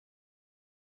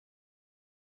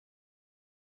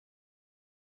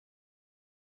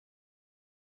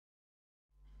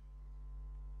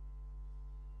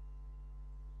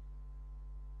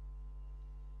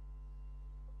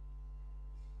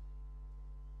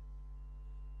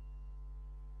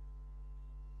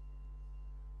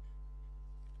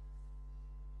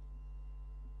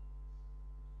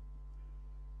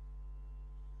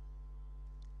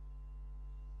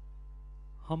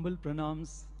humble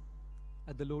pranams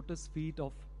at the lotus feet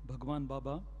of Bhagawan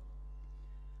Baba.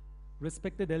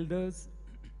 Respected elders,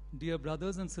 dear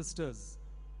brothers and sisters,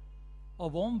 a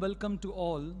warm welcome to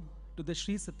all to the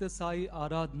Sri Sri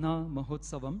Aradhana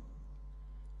Mahotsavam.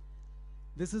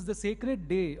 This is the sacred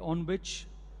day on which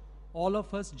all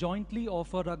of us jointly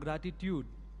offer our gratitude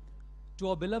to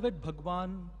our beloved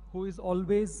Bhagawan, who is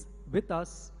always with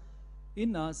us,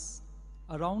 in us,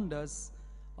 around us,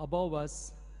 above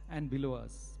us, and below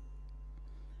us.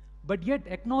 But yet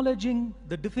acknowledging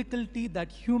the difficulty that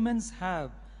humans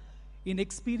have in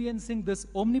experiencing this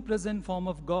omnipresent form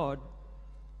of God,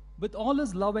 with all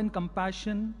his love and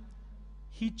compassion,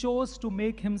 he chose to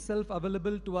make himself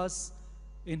available to us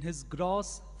in his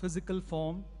gross physical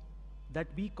form that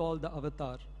we call the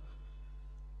avatar.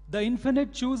 The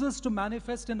infinite chooses to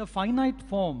manifest in a finite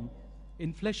form,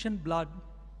 in flesh and blood,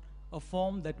 a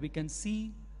form that we can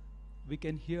see, we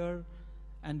can hear,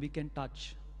 and we can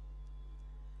touch.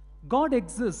 God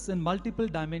exists in multiple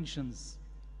dimensions.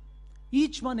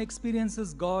 Each one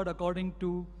experiences God according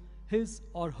to his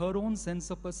or her own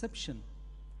sense of perception.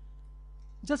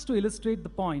 Just to illustrate the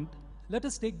point, let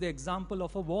us take the example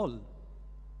of a wall.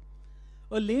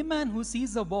 A layman who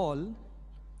sees a wall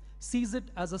sees it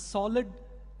as a solid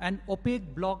and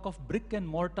opaque block of brick and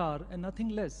mortar and nothing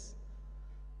less.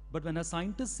 But when a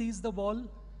scientist sees the wall,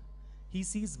 he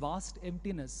sees vast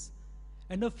emptiness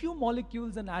and a few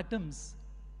molecules and atoms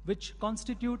which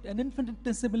constitute an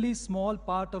infinitesimally small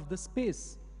part of the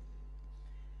space.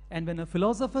 And when a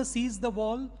philosopher sees the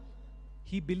wall,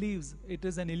 he believes it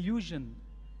is an illusion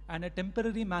and a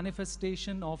temporary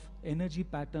manifestation of energy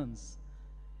patterns.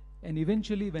 And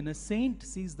eventually, when a saint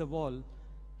sees the wall,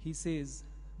 he says,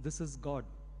 "This is God."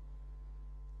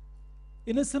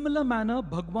 In a similar manner,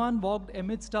 Bhagawan walked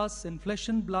amidst us in flesh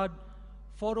and blood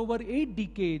for over 8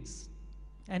 decades,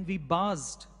 and we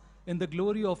basked in the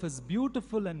glory of his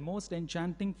beautiful and most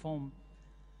enchanting form.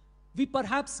 We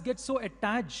perhaps get so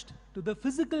attached to the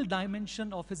physical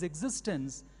dimension of his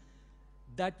existence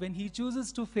that when he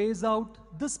chooses to phase out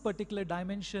this particular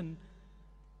dimension,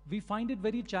 we find it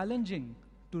very challenging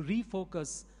to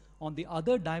refocus on the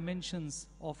other dimensions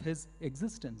of his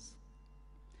existence.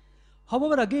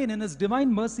 However, again, in his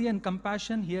divine mercy and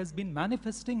compassion, he has been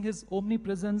manifesting his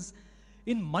omnipresence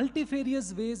in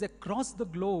multifarious ways across the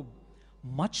globe,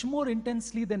 much more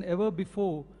intensely than ever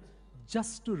before,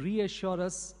 just to reassure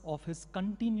us of his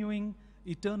continuing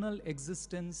eternal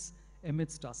existence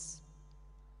amidst us.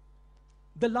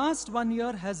 The last 1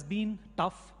 year has been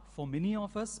tough for many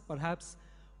of us, perhaps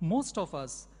most of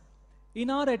us,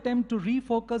 in our attempt to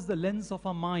refocus the lens of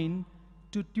our mind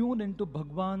to tune into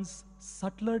Bhagavan's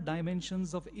subtler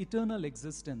dimensions of eternal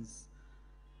existence.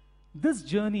 This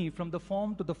journey from the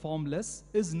form to the formless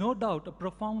is no doubt a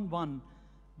profound one,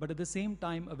 but at the same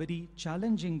time a very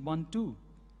challenging one too.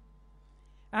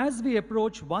 As we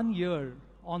approach 1 year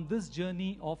on this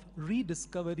journey of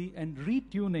rediscovery and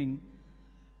retuning,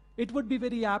 it would be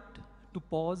very apt to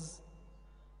pause,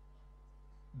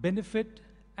 benefit,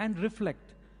 and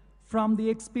reflect from the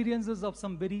experiences of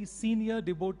some very senior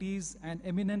devotees and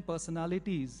eminent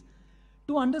personalities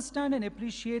to understand and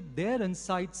appreciate their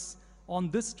insights on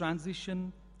this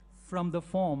transition from the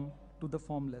form to the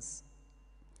formless.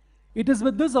 It is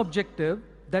with this objective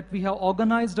that we have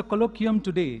organized a colloquium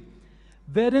today,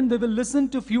 wherein we will listen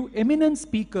to few eminent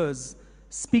speakers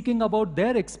speaking about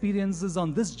their experiences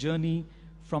on this journey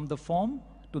from the form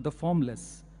to the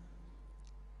formless.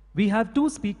 We have 2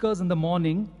 speakers in the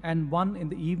morning and 1 in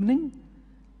the evening.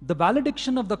 The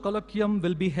valediction of the colloquium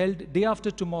will be held day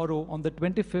after tomorrow on the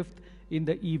 25th in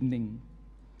the evening.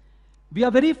 We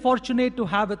are very fortunate to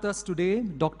have with us today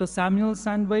Dr. Samuel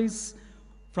Sandweiss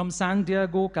from San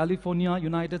Diego, California,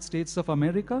 United States of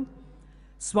America,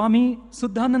 Swami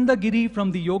Suddhananda Giri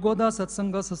from the Yogoda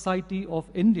Satsanga Society of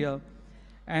India,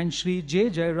 and Sri J.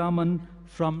 Jayaraman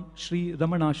from Sri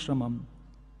Ramanashramam.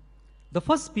 The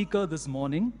first speaker this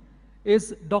morning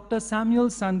is Dr. Samuel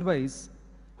Sandweiss,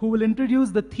 who will introduce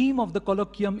the theme of the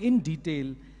colloquium in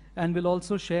detail and will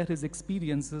also share his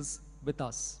experiences with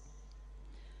us.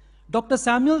 Dr.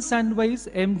 Samuel Sandweiss,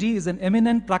 MD, is an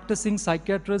eminent practicing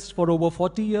psychiatrist for over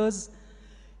 40 years.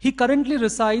 He currently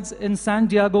resides in San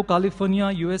Diego,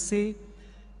 California, USA.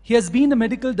 He has been the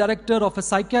medical director of a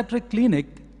psychiatric clinic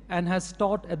and has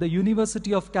taught at the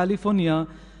University of California,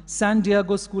 San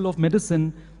Diego School of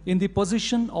Medicine in the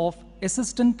position of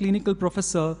assistant clinical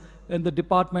professor in the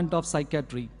Department of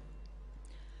Psychiatry.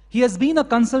 He has been a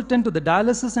consultant to the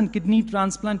dialysis and kidney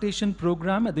transplantation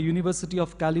program at the University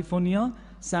of California,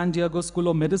 San Diego School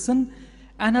of Medicine,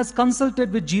 and has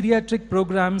consulted with geriatric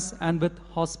programs and with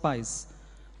hospice.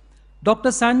 Dr.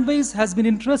 Sandweiss has been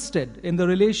interested in the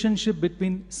relationship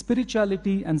between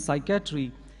spirituality and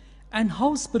psychiatry and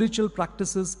how spiritual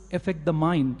practices affect the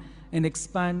mind and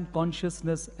expand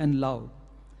consciousness and love.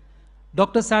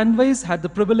 Dr. Sandweiss had the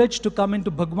privilege to come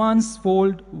into Bhagawan's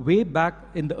fold way back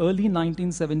in the early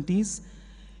 1970s.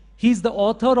 He's the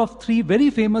author of 3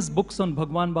 very famous books on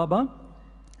Bhagawan Baba: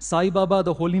 Sai Baba,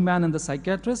 the Holy Man and the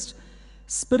Psychiatrist,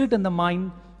 Spirit and the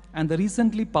Mind, and the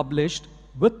recently published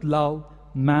With Love,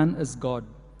 Man is God.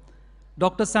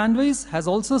 Dr. Sandweiss has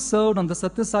also served on the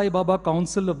Sathya Sai Baba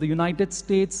Council of the United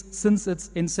States since its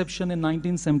inception in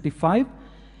 1975.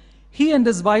 He and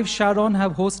his wife Sharon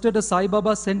have hosted a Sai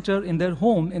Baba center in their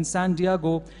home in San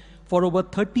Diego for over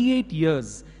 38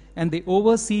 years, and they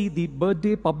oversee the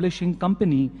Birthday Publishing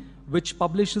Company, which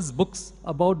publishes books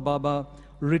about Baba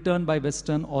written by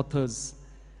Western authors.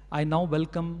 I now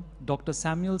welcome Dr.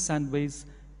 Samuel Sandweiss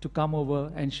to come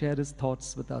over and share his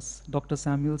thoughts with us. Dr.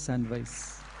 Samuel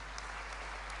Sandweiss.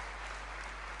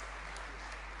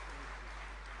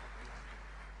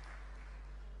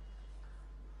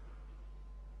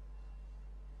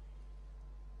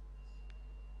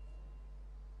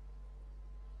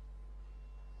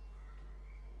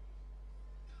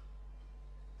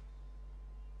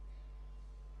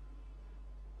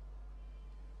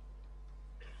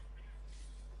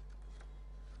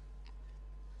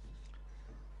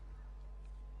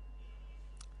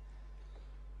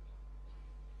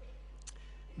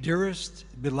 Dearest,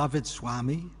 beloved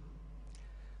Swami,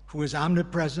 who is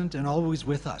omnipresent and always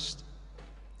with us,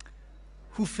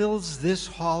 who fills this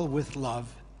hall with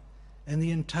love and the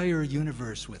entire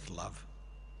universe with love,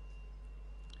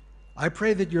 I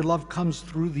pray that your love comes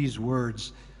through these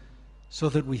words so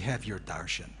that we have your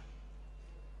darshan.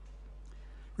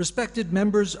 Respected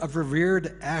members of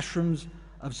revered ashrams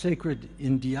of sacred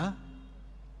India,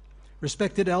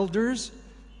 respected elders,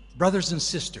 brothers and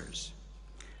sisters,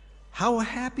 how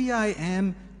happy I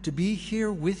am to be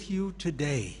here with you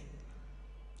today,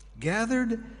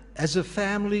 gathered as a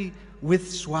family with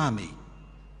Swami,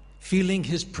 feeling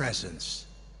his presence,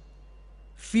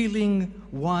 feeling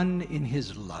one in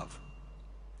his love.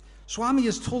 Swami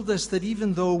has told us that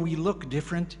even though we look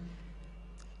different,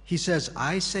 he says,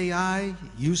 I say I,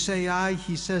 you say I,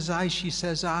 he says I, she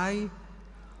says I,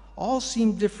 all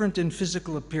seem different in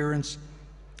physical appearance,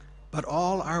 but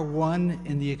all are one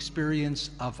in the experience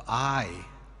of I.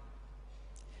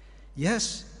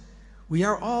 Yes, we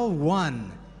are all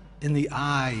one in the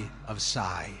I of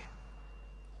Sai.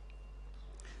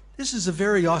 This is a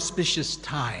very auspicious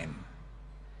time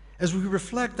as we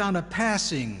reflect on a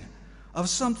passing of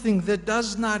something that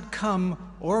does not come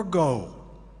or go.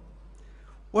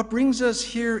 What brings us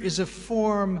here is a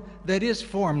form that is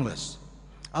formless,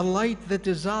 a light that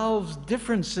dissolves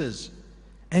differences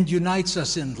and unites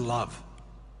us in love.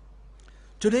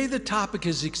 Today the topic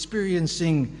is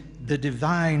experiencing the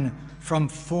divine from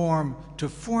form to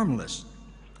formless,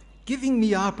 giving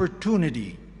me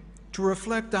opportunity to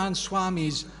reflect on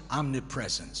Swami's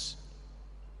omnipresence.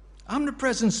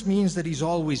 Omnipresence means that he's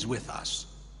always with us,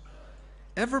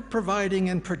 ever providing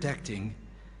and protecting,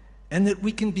 and that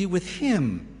we can be with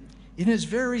him in his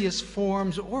various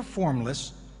forms or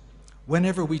formless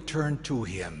whenever we turn to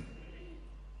him.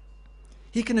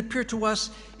 He can appear to us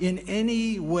in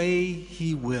any way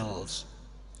he wills.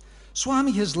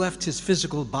 Swami has left his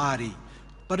physical body,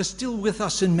 but is still with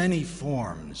us in many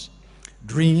forms.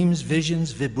 Dreams,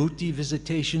 visions, vibhuti,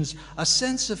 visitations, a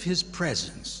sense of his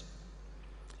presence.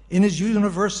 In his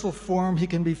universal form, he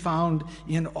can be found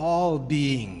in all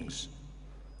beings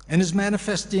and is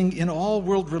manifesting in all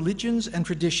world religions and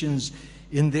traditions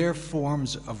in their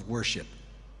forms of worship.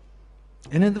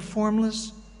 And in the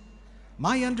formless,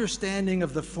 my understanding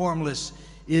of the formless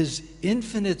is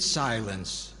infinite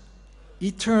silence,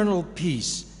 eternal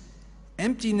peace,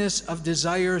 emptiness of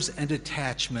desires and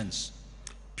attachments,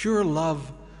 pure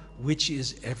love, which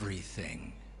is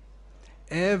everything.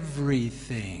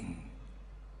 Everything.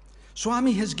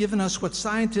 Swami has given us what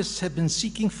scientists have been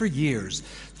seeking for years,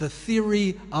 the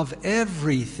theory of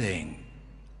everything,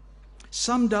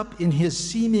 summed up in his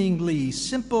seemingly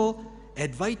simple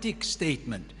Advaitic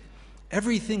statement: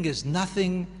 everything is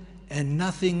nothing, and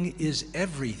nothing is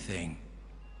everything.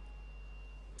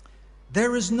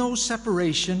 There is no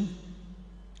separation,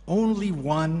 only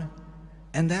one,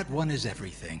 and that one is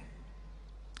everything.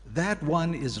 That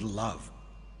one is love.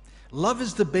 Love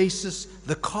is the basis,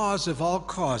 the cause of all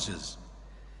causes.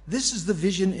 This is the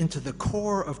vision into the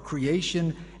core of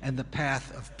creation and the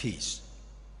path of peace.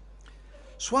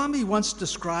 Swami once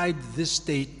described this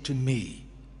state to me.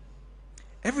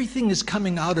 Everything is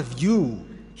coming out of you,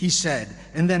 he said,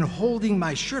 and then holding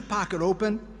my shirt pocket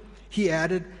open, he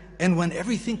added, And when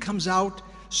everything comes out,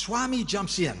 Swami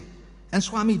jumps in, and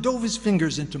Swami dove his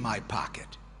fingers into my pocket.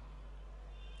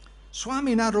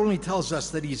 Swami not only tells us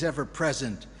that he's ever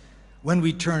present when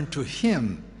we turn to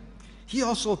him, he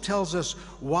also tells us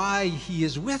why he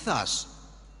is with us.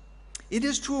 It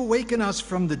is to awaken us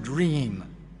from the dream,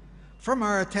 from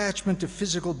our attachment to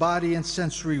physical body and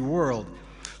sensory world,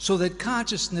 so that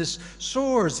consciousness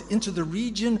soars into the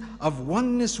region of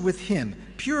oneness with him,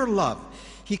 pure love.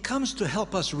 He comes to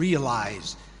help us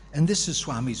realize, and this is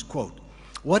Swami's quote,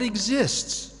 "What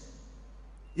exists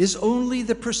is only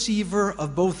the perceiver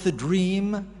of both the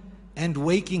dream and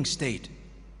waking state.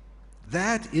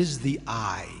 That is the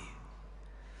I.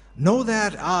 Know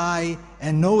that I,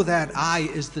 and know that I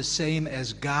is the same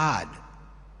as God."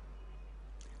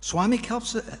 Swami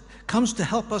comes to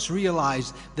help us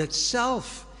realize that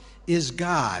self is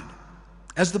God.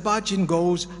 As the bhajan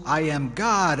goes, I am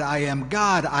God, I am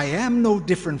God, I am no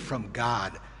different from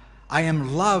God. I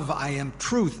am love, I am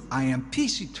truth, I am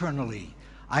peace eternally.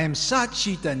 I am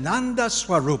Satchitananda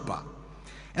Swarupa.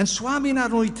 And Swami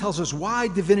not only tells us why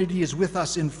divinity is with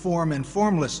us in form and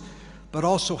formless, but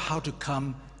also how to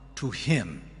come to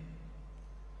him.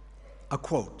 A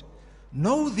quote,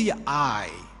 "Know the I,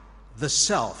 the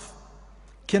self,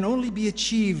 can only be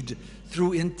achieved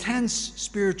through intense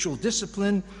spiritual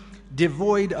discipline,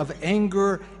 devoid of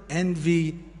anger,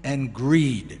 envy, and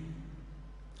greed."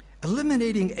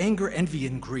 Eliminating anger, envy,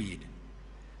 and greed.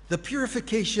 The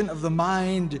purification of the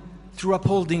mind through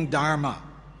upholding Dharma.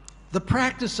 The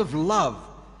practice of love.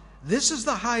 This is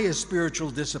the highest spiritual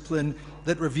discipline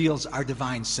that reveals our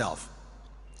divine self.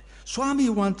 Swami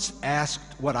once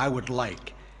asked what I would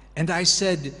like, and I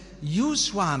said, "You,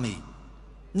 Swami,"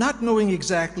 not knowing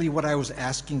exactly what I was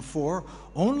asking for,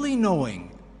 only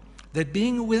knowing that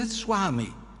being with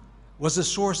Swami was a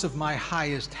source of my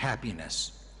highest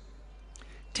happiness.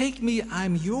 "Take me,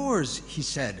 I'm yours," he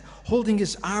said, holding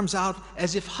his arms out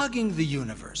as if hugging the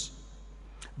universe.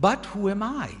 "But who am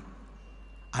I?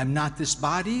 I'm not this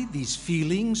body, these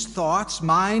feelings, thoughts,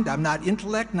 mind. I'm not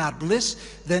intellect, not bliss.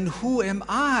 Then who am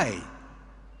I?"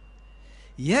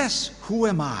 Yes, who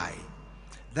am I?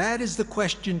 That is the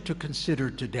question to consider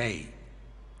today.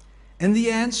 And the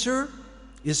answer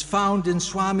is found in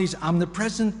Swami's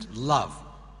omnipresent love.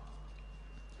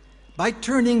 By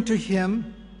turning to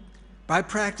him, by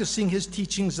practicing his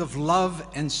teachings of love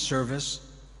and service,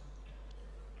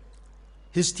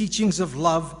 his teachings of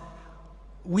love,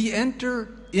 we enter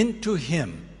into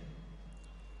him.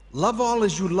 Love all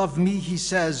as you love me, he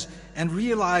says, and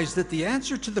realize that the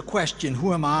answer to the question,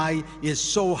 who am I, is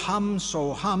so hum,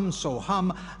 so hum, so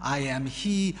hum, I am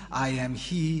he, I am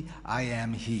he, I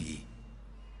am he.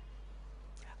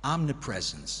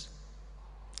 Omnipresence.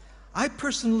 I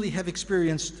personally have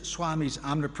experienced Swami's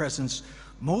omnipresence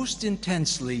most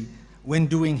intensely when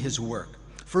doing his work.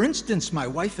 For instance, my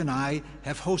wife and I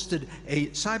have hosted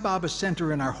a Sai Baba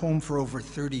center in our home for over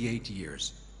 38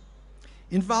 years.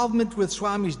 Involvement with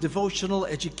Swami's devotional,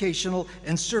 educational,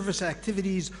 and service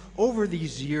activities over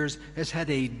these years has had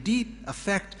a deep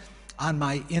effect on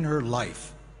my inner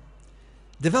life.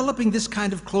 Developing this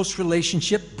kind of close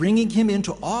relationship, bringing him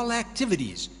into all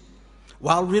activities,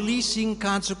 while releasing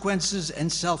consequences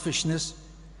and selfishness,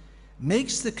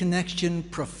 makes the connection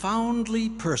profoundly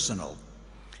personal.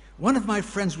 One of my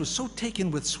friends was so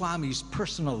taken with Swami's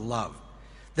personal love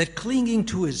that clinging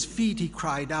to his feet, he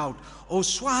cried out, oh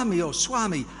Swami,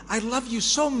 I love you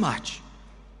so much.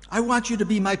 I want you to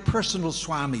be my personal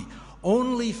Swami,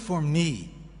 only for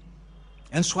me."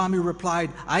 And Swami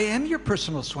replied, "I am your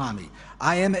personal Swami.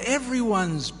 I am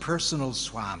everyone's personal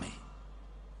Swami."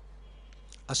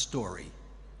 A story.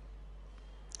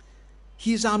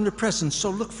 He is omnipresent, so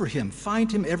look for him.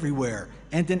 Find him everywhere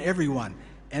and in everyone,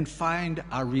 and find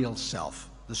our real self.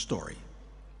 The story.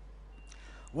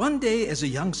 One day, as a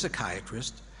young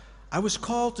psychiatrist, I was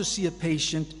called to see a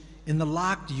patient in the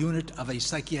locked unit of a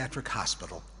psychiatric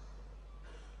hospital.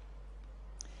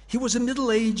 He was a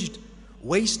middle-aged,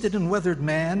 wasted and weathered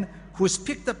man who was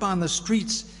picked up on the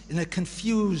streets in a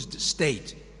confused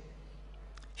state.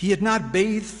 He had not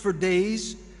bathed for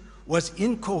days, was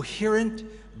incoherent,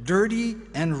 dirty,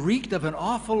 and reeked of an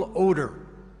awful odor.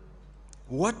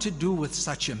 What to do with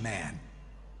such a man?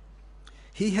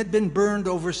 He had been burned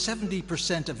over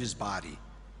 70% of his body,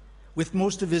 with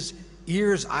most of his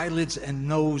ears, eyelids, and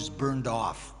nose burned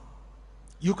off.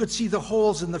 You could see the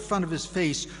holes in the front of his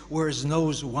face where his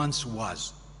nose once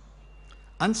was.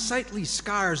 Unsightly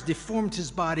scars deformed his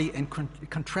body and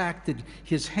contracted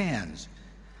his hands.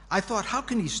 I thought, how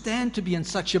can he stand to be in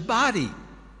such a body?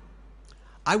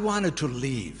 I wanted to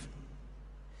leave.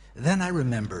 Then I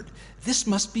remembered, this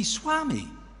must be Swami.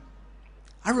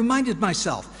 I reminded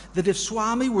myself that if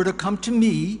Swami were to come to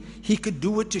me, he could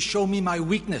do it to show me my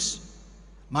weakness,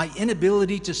 my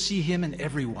inability to see him in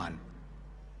everyone.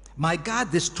 My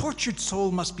God, this tortured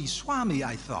soul must be Swami,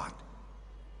 I thought.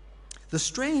 The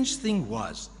strange thing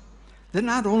was that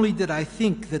not only did I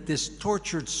think that this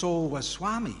tortured soul was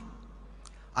Swami,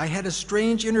 I had a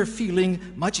strange inner feeling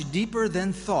much deeper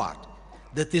than thought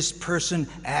that this person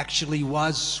actually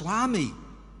was Swami.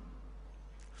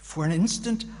 For an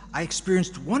instant, I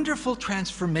experienced wonderful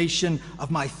transformation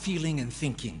of my feeling and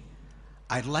thinking.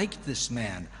 I liked this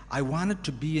man. I wanted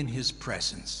to be in his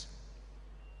presence.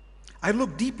 I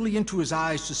looked deeply into his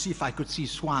eyes to see if I could see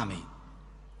Swami,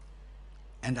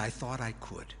 and I thought I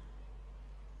could.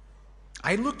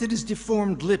 I looked at his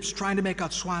deformed lips, trying to make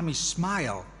out Swami's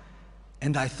smile,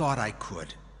 and I thought I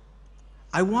could.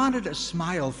 I wanted a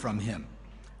smile from him.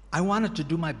 I wanted to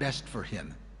do my best for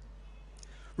him.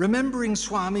 Remembering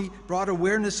Swami brought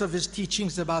awareness of his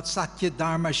teachings about Sathya,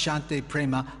 Dharma, Shanti,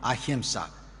 Prema, Ahimsa.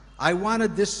 I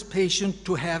wanted this patient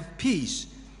to have peace.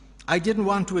 I didn't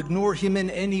want to ignore him in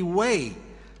any way.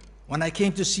 When I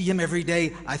came to see him every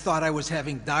day, I thought I was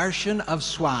having darshan of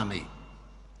Swami.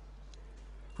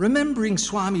 Remembering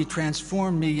Swami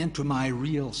transformed me into my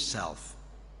real self.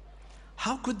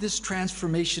 How could this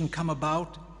transformation come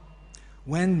about?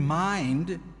 When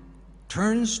mind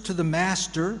turns to the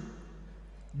Master,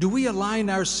 do we align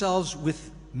ourselves with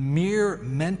mere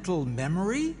mental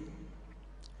memory,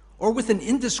 or with an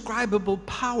indescribable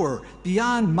power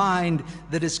beyond mind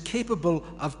that is capable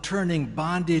of turning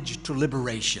bondage to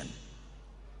liberation?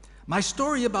 My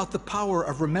story about the power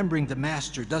of remembering the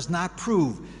Master does not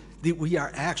prove that we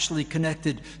are actually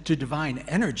connected to divine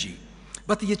energy,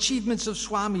 but the achievements of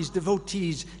Swami's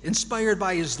devotees, inspired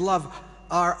by his love,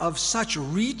 are of such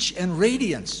reach and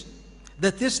radiance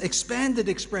that this expanded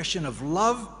expression of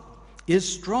love is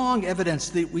strong evidence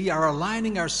that we are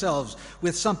aligning ourselves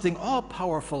with something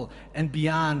all-powerful and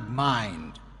beyond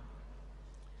mind.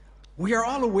 We are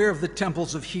all aware of the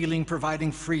temples of healing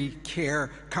providing free care,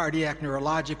 cardiac,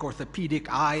 neurologic,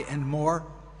 orthopedic, eye, and more.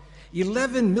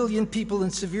 11 million people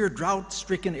in severe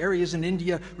drought-stricken areas in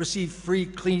India receive free,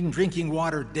 clean drinking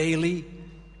water daily.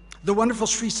 The wonderful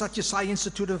Sri Satya Sai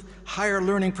Institute of Higher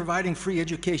Learning providing free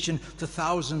education to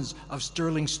thousands of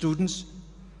sterling students.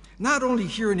 Not only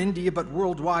here in India, but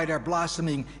worldwide are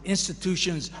blossoming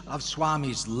institutions of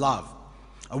Swami's love.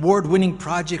 Award-winning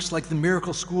projects like the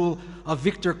Miracle School of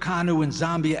Victor Kanu in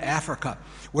Zambia, Africa,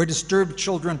 where disturbed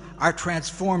children are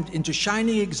transformed into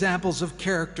shining examples of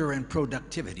character and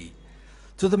productivity.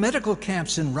 To the medical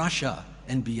camps in Russia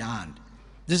and beyond.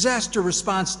 Disaster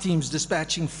response teams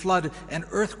dispatching flood and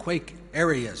earthquake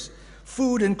areas.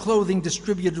 Food and clothing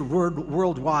distributed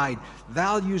worldwide.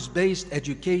 Values-based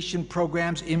education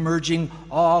programs emerging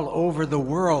all over the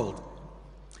world.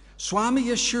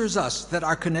 Swami assures us that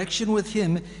our connection with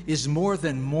him is more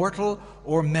than mortal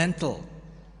or mental.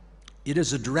 It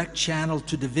is a direct channel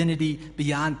to divinity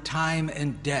beyond time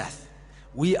and death.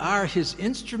 We are his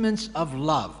instruments of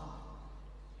love.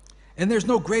 And there's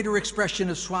no greater expression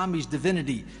of Swami's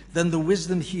divinity than the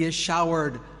wisdom he has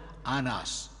showered on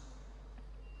us.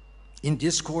 In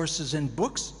discourses and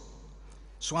books,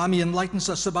 Swami enlightens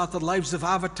us about the lives of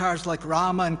avatars like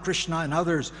Rama and Krishna and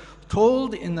others,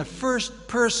 told in the first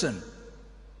person.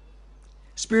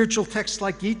 Spiritual texts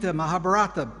like Gita,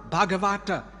 Mahabharata,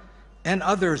 Bhagavata, and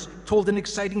others told in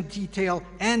exciting detail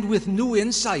and with new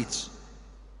insights.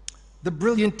 The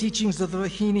brilliant teachings of the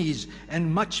Vahinis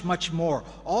and much, much more,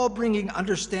 all bringing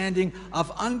understanding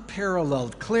of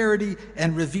unparalleled clarity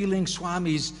and revealing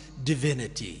Swami's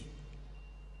divinity.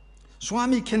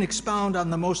 Swami can expound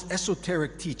on the most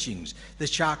esoteric teachings, the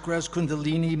chakras,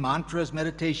 kundalini, mantras,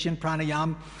 meditation,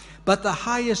 pranayama, but the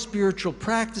highest spiritual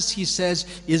practice, he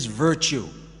says, is virtue.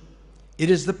 It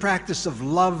is the practice of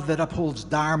love that upholds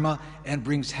dharma and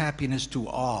brings happiness to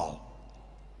all.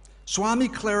 Swami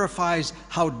clarifies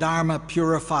how dharma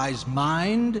purifies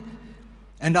mind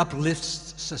and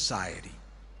uplifts society.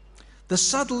 The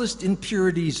subtlest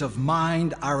impurities of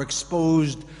mind are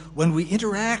exposed when we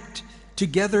interact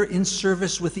together in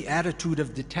service with the attitude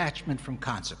of detachment from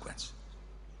consequence.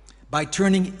 By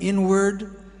turning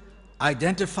inward,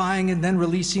 identifying and then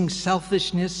releasing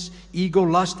selfishness, ego,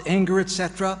 lust, anger,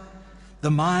 etc.,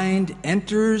 the mind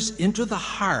enters into the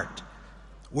heart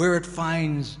where it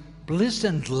finds bliss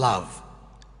and love.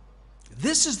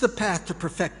 This is the path to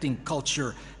perfecting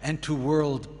culture and to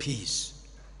world peace.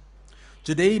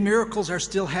 Today, miracles are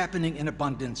still happening in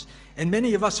abundance, and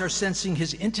many of us are sensing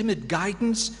his intimate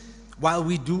guidance while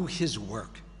we do his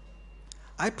work.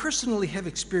 I personally have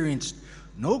experienced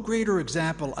no greater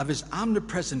example of his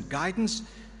omnipresent guidance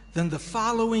than the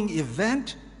following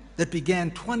event that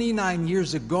began 29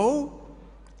 years ago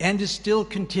and is still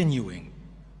continuing.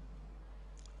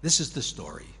 This is the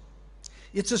story.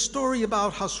 It's a story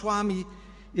about how Swami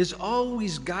is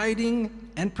always guiding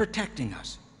and protecting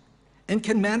us and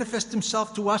can manifest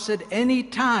himself to us at any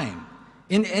time,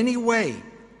 in any way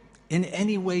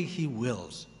he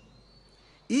wills.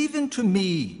 Even to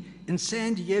me in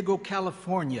San Diego,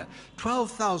 California,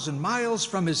 12,000 miles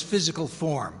from his physical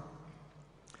form.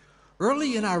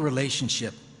 Early in our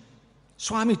relationship,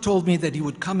 Swami told me that he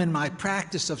would come in my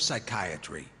practice of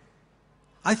psychiatry.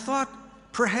 I thought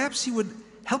perhaps he would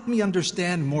help me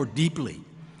understand more deeply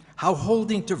how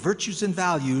holding to virtues and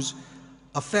values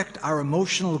affect our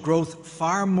emotional growth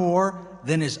far more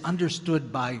than is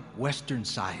understood by Western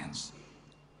science.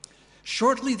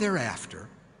 Shortly thereafter,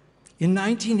 in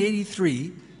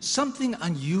 1983, something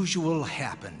unusual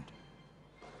happened.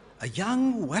 A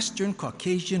young Western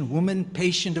Caucasian woman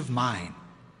patient of mine,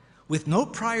 with no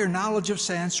prior knowledge of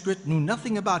Sanskrit, knew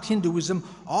nothing about Hinduism,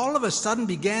 all of a sudden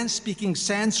began speaking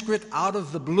Sanskrit out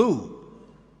of the blue.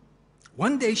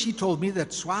 One day she told me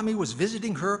that Swami was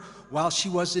visiting her while she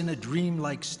was in a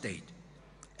dreamlike state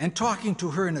and talking to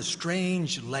her in a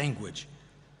strange language.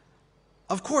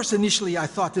 Of course, initially I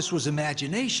thought this was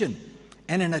imagination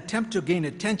and an attempt to gain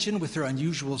attention with her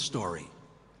unusual story.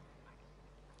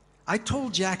 I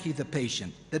told Jackie, the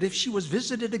patient, that if she was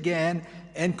visited again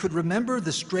and could remember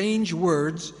the strange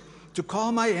words, to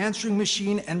call my answering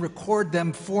machine and record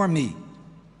them for me.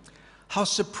 How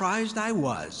surprised I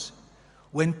was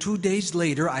when 2 days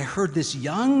later I heard this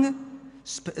young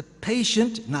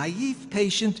patient, naive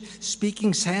patient,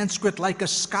 speaking Sanskrit like a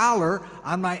scholar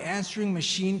on my answering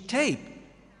machine tape.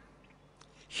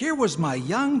 Here was my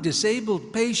young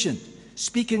disabled patient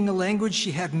speaking a language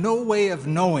she had no way of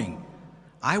knowing.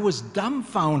 I was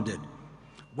dumbfounded.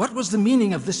 What was the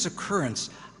meaning of this occurrence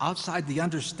outside the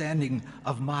understanding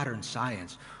of modern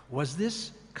science? Was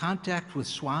this contact with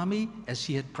Swami as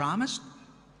he had promised?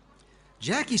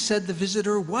 Jackie said the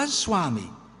visitor was Swami,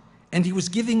 and he was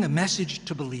giving a message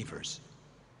to believers.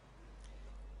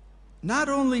 Not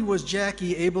only was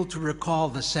Jackie able to recall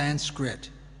the Sanskrit,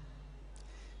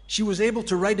 she was able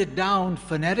to write it down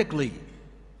phonetically,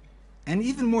 and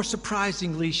even more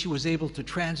surprisingly, she was able to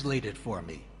translate it for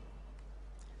me.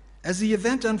 As the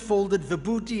event unfolded,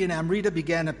 Vibhuti and Amrita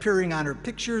began appearing on her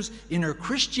pictures, in her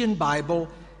Christian Bible,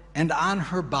 and on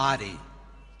her body.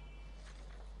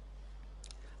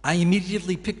 I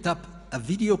immediately picked up a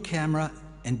video camera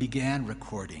and began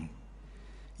recording.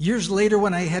 Years later,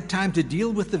 when I had time to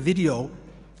deal with the video,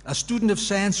 a student of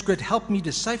Sanskrit helped me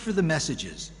decipher the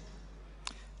messages.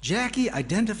 Jackie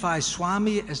identifies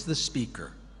Swami as the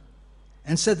speaker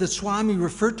and said that Swami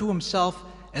referred to himself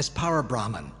as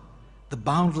Parabhrahmam, the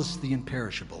boundless, the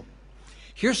imperishable.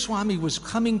 Here Swami was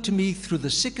coming to me through the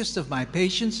sickest of my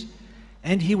patients,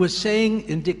 and he was saying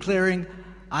and declaring,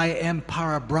 "I am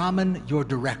Parabhrahmam, your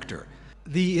director."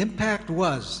 The impact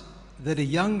was that a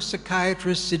young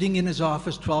psychiatrist sitting in his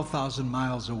office 12,000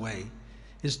 miles away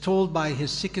is told by his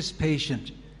sickest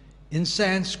patient in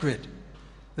Sanskrit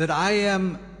that I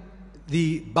am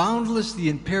the boundless, the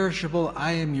imperishable,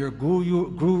 I am your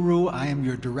guru, I am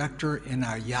your director in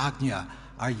our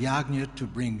yajna to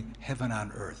bring heaven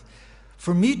on earth.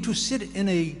 For me to sit in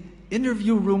an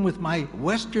interview room with my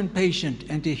Western patient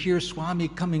and to hear Swami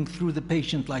coming through the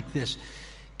patient like this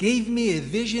gave me a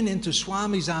vision into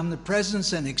Swami's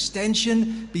omnipresence and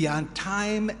extension beyond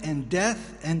time and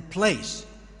death and place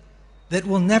that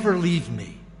will never leave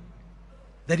me,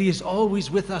 that he is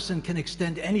always with us and can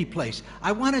extend any place.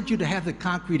 I wanted you to have the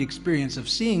concrete experience of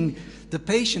seeing the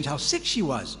patient, how sick she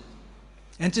was,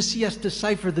 and to see us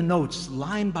decipher the notes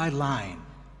line by line,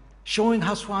 showing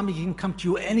how Swami can come to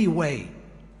you any way.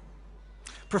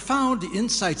 Profound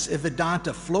insights of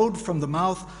Vedanta flowed from the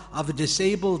mouth of a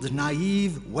disabled,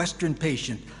 naive Western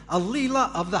patient, a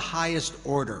Leela of the highest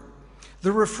order.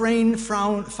 The refrain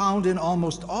found in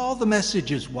almost all the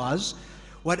messages was,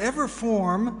 whatever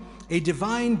form a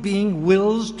divine being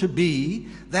wills to be,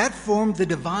 that form the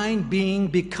divine being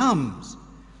becomes.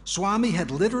 Swami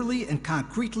had literally and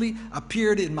concretely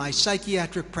appeared in my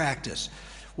psychiatric practice.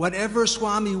 Whatever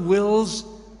Swami wills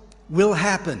will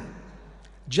happen.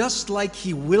 Just like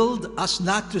he willed us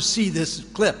not to see this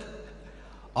clip.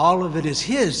 All of it is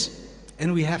his,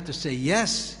 and we have to say,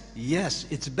 yes, yes,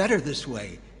 it's better this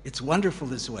way. It's wonderful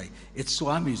this way. It's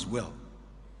Swami's will.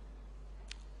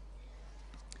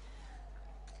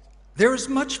 There is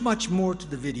much, much more to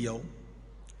the video,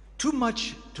 too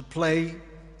much to play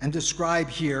and describe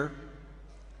here,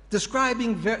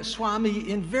 describing Swami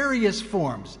in various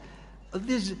forms.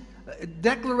 These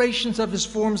declarations of his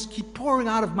forms keep pouring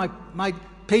out of my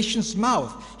patient's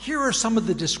mouth. Here are some of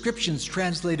the descriptions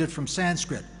translated from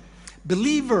Sanskrit.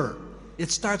 Believer, it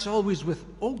starts always with,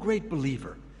 "Oh, great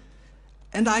believer."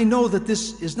 And I know that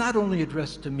this is not only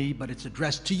addressed to me, but it's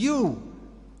addressed to you.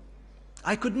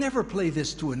 I could never play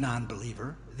this to a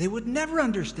non-believer. They would never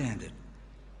understand it.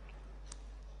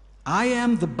 I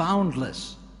am the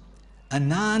boundless, a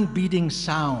non-beating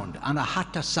sound,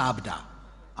 anahata sabda.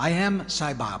 I am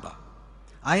Sai Baba.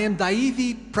 I am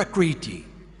Daivi Prakriti,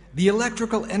 the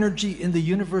electrical energy in the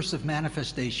universe of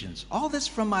manifestations. All this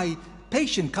from my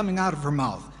patient coming out of her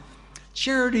mouth.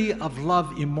 Charity of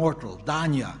love immortal,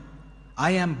 Danya.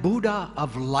 I am Buddha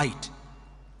of light.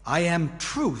 I am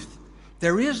truth.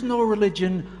 There is no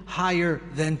religion higher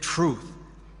than truth.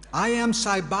 I am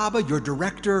Sai Baba, your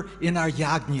director in our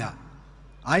yajna.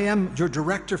 I am your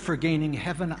director for gaining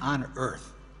heaven on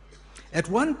earth. At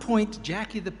one point,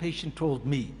 Jackie the patient told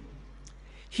me,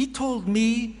 he told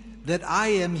me that I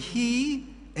am he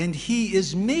and he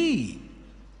is me.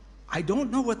 I don't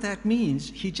know what that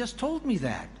means. He just told me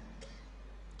that.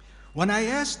 When I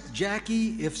asked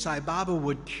Jackie if Sai Baba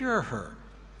would cure her,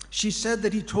 she said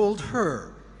that he told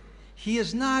her, he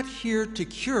is not here to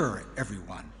cure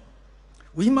everyone.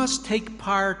 We must take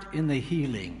part in the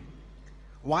healing.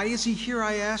 Why is he here,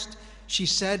 I asked? She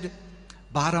said,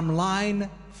 bottom line,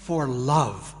 for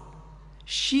love.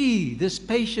 She, this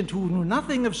patient who knew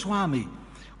nothing of Swami,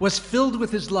 was filled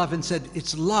with his love and said,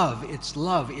 it's love, it's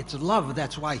love, it's love,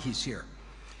 that's why he's here.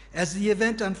 As the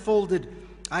event unfolded,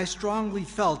 I strongly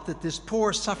felt that this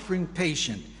poor suffering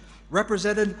patient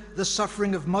represented the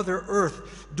suffering of Mother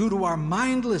Earth due to our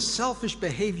mindless, selfish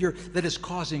behavior that is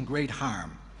causing great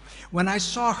harm. When I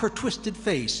saw her twisted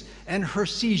face and her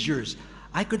seizures,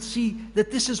 I could see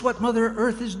that this is what Mother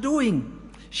Earth is doing.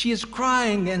 She is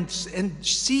crying and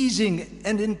seizing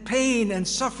and in pain and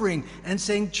suffering and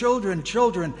saying, children,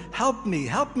 children, help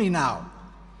me now.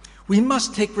 We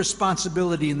must take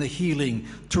responsibility in the healing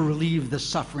to relieve the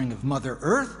suffering of Mother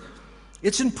Earth.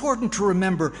 It's important to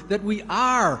remember that we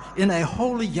are in a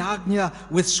holy yajna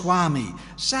with Swami,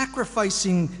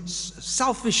 sacrificing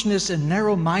selfishness and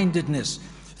narrow-mindedness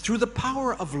through the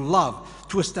power of love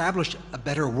to establish a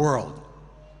better world.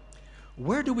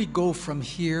 Where do we go from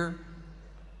here?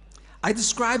 I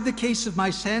describe the case of my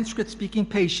Sanskrit-speaking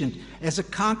patient as a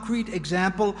concrete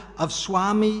example of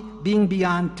Swami being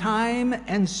beyond time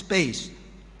and space,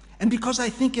 and because I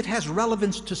think it has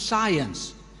relevance to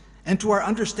science and to our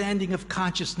understanding of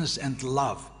consciousness and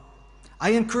love.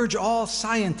 I encourage all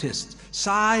scientists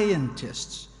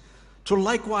to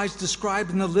likewise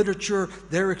describe in the literature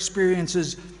their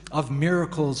experiences of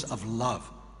miracles of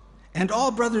love, and all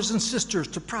brothers and sisters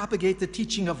to propagate the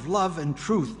teaching of love and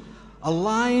truth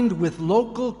aligned with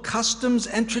local customs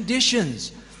and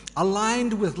traditions,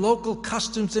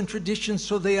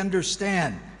 so they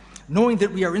understand, knowing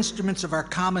that we are instruments of our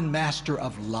common master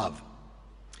of love.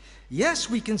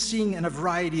 Yes, we can sing in a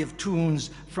variety of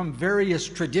tunes from various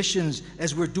traditions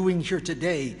as we're doing here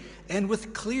today, and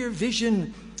with clear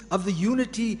vision of the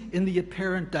unity in the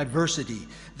apparent diversity.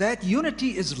 That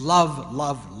unity is love,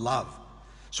 love, love.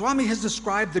 Swami has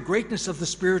described the greatness of the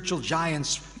spiritual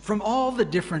giants from all the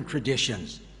different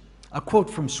traditions. A quote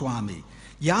from Swami,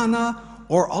 "Jnana,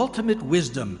 or ultimate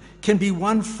wisdom, can be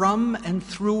won from and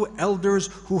through elders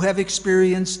who have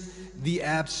experienced the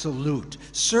Absolute.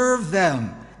 Serve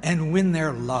them and win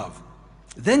their love.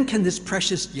 Then can this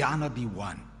precious jnana be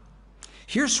won."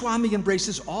 Here Swami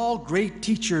embraces all great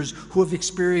teachers who have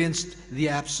experienced the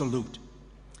Absolute.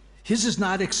 His is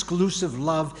not exclusive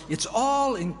love, it's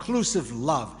all-inclusive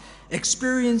love,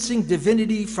 experiencing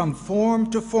divinity from form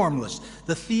to formless.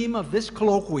 The theme of this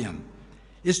colloquium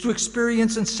is to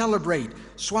experience and celebrate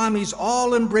Swami's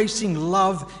all-embracing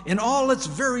love in all its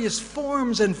various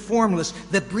forms and formless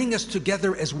that bring us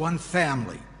together as one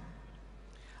family.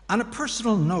 On a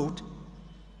personal note,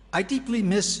 I deeply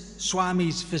miss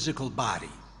Swami's physical body.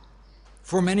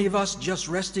 For many of us, just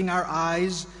resting our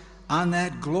eyes on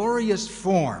that glorious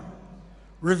form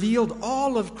revealed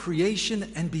all of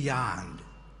creation and beyond,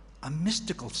 a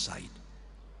mystical sight.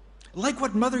 Like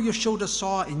what Mother Yashoda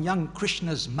saw in young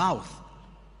Krishna's mouth.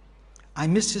 I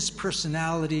miss his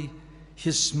personality,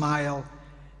 his smile,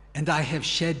 and I have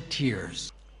shed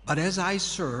tears. But as I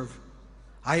serve,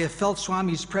 I have felt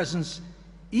Swami's presence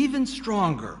even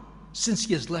stronger since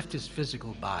he has left his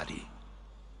physical body.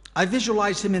 I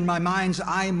visualize him in my mind's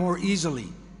eye more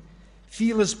easily,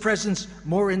 feel his presence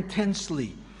more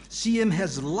intensely, see him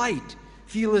as light,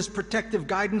 feel his protective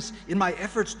guidance in my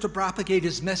efforts to propagate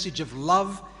his message of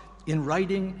love in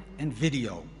writing and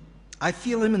video. I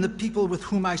feel him in the people with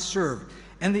whom I serve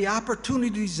and the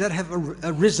opportunities that have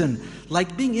arisen,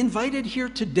 like being invited here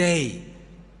today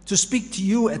to speak to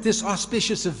you at this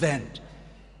auspicious event.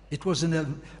 It was,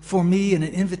 for me, an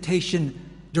invitation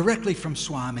directly from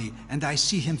Swami, and I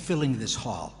see him filling this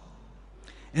hall.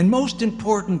 And most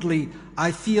importantly,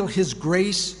 I feel his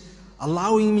grace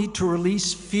allowing me to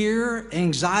release fear,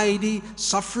 anxiety,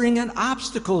 suffering, and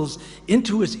obstacles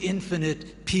into his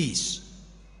infinite peace.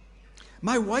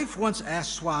 My wife once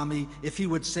asked Swami if he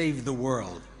would save the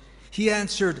world. He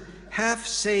answered, half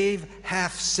save,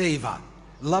 half seva,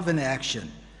 love in action.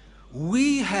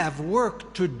 We have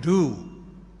work to do.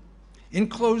 In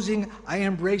closing, I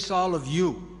embrace all of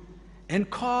you and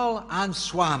call on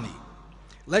Swami.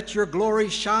 Let your glory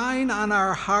shine on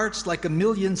our hearts like a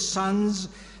million suns,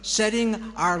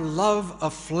 setting our love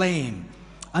aflame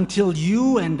until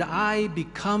you and I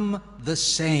become the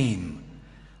same.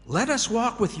 Let us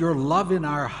walk with your love in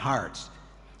our hearts,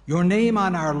 your name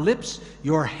on our lips,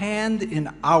 your hand in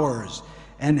ours,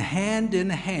 and hand in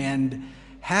hand,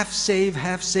 half save,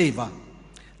 half seva.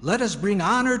 Let us bring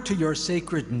honor to your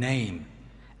sacred name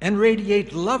and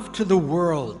radiate love to the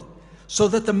world so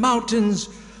that the mountains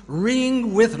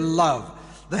ring with love,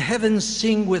 the heavens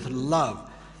sing with love,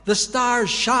 the stars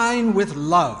shine with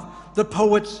love, the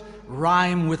poets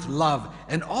rhyme with love,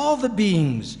 and all the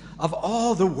beings of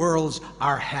all the worlds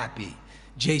are happy.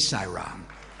 Jai Sai Ram.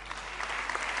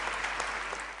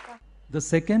 The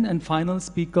second and final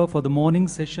speaker for the morning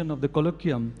session of the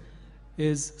Colloquium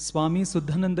is Swami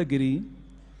Suddhananda Giri.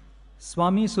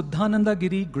 Swami Suddhananda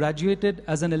Giri graduated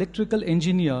as an electrical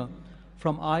engineer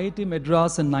from IIT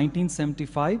Madras in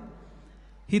 1975.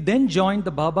 He then joined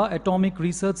the Baba Atomic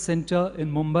Research Center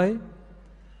in Mumbai.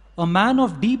 A man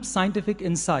of deep scientific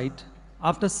insight,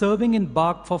 after serving in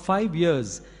BARC for 5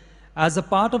 years as a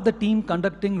part of the team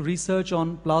conducting research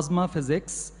on plasma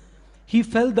physics, he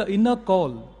felt the inner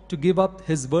call to give up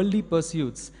his worldly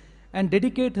pursuits and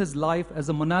dedicate his life as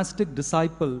a monastic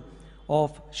disciple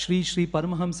of Sri Sri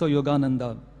Paramahamsa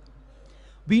Yogananda.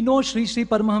 We know Sri Sri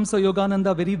Paramahamsa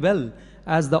Yogananda very well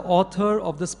as the author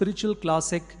of the spiritual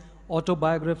classic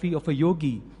Autobiography of a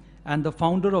Yogi and the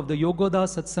founder of the Yogoda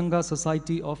Satsanga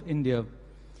Society of India.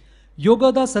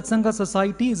 Yogoda Satsanga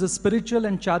Society is a spiritual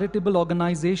and charitable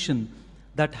organization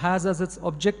that has as its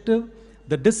objective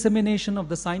the dissemination of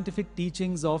the scientific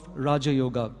teachings of Raja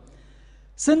Yoga.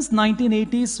 Since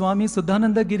 1980, Swami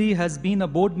Suddhananda Giri has been a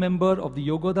board member of the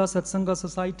Yogoda Satsanga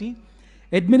Society,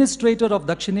 administrator of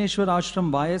Dakshineshwar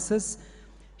Ashram YSS.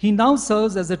 He now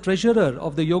serves as the treasurer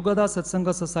of the Yogoda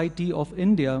Satsanga Society of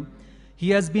India. He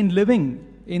has been living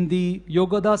in the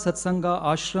Yogoda Satsanga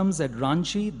ashrams at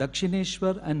Ranchi,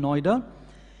 Dakshineshwar, and Noida.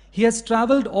 He has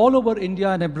traveled all over India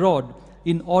and abroad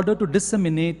in order to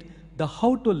disseminate the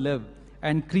how to live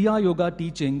and Kriya Yoga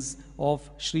teachings of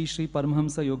Sri Sri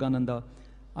Paramahamsa Yogananda.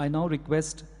 I now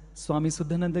request Swami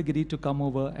Suddhananda Giri to come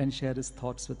over and share his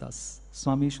thoughts with us.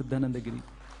 Swami Suddhananda Giri.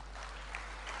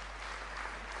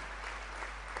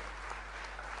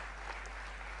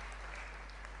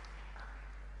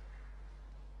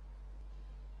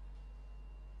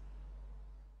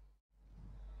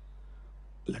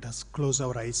 Let us close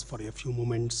our eyes for a few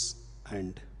moments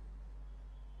and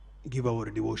give our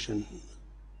devotion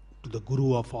to the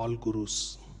Guru of all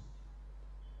Gurus.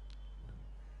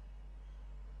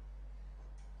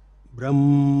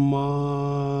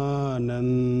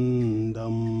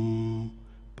 Brahmanandam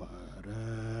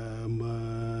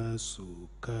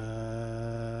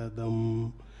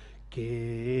Paramasukadam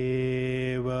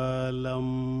Kevalam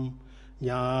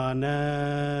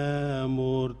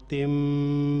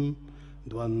Jnanamurtim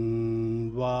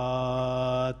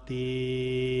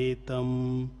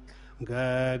Dvandvatitam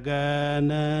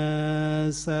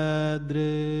Gagana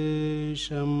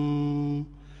Sadrisham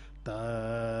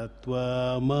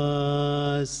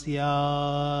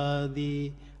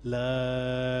Tattvamasyadi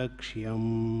Lakshyam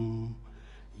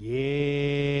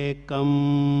Yekam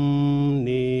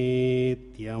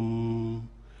Nityam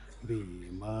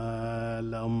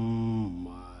Vimalam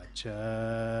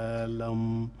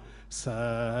Achalam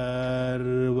Sarvadhi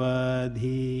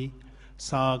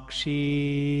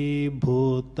Sakshi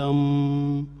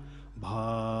Bhutam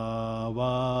Bhavatitam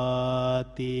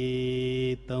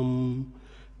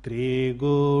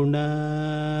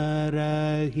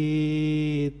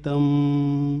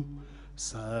Triguna-rahitam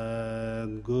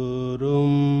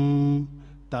Sadgurum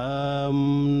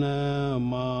Tam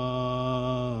Namami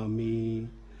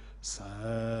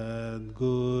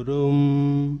Sadgurum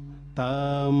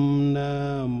Tam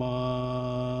Namami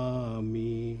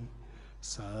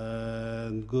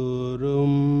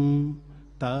Sadgurum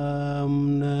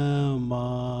Tam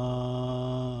Namami.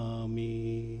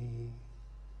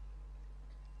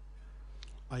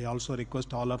 I also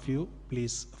request all of you,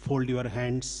 please fold your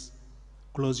hands,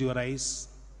 close your eyes,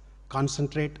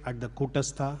 Concentrate at the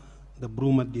Kutastha, the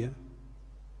Bhrumadhya.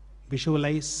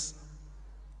 Visualize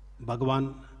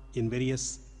Bhagawan in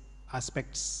various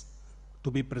aspects to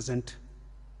be present,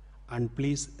 and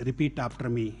please repeat after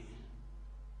me.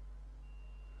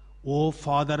 O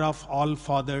Father of all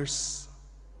fathers,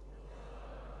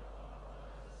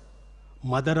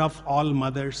 Mother of all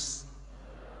mothers,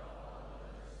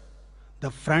 the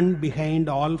friend behind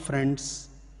all friends,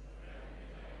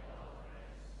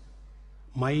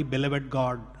 my beloved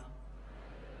God,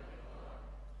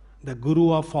 the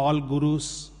Guru of all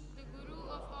Gurus,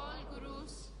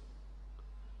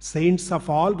 saints of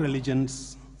all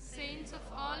religions,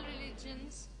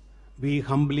 we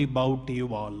humbly bow to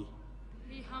you all.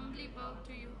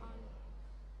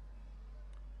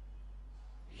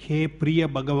 Hey Priya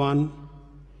Bhagavan,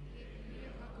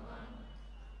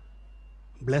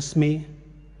 bless me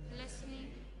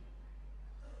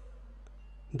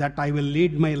that I will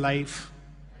lead my life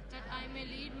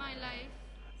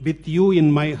with you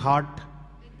in my heart,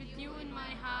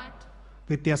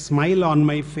 with a smile on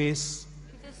my face,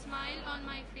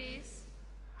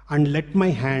 and let my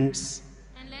hands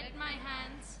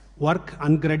work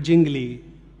ungrudgingly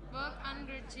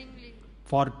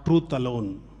for truth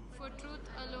alone.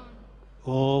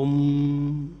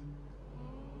 Om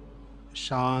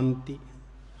Shanti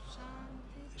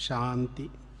Shanti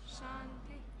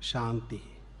Shanti.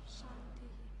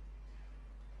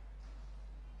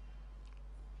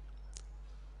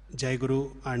 Jai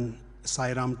Guru and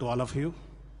Sai Ram to all of you,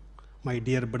 my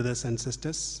dear brothers and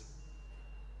sisters.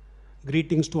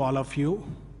 Greetings to all of you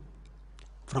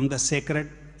from the sacred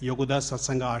Yogoda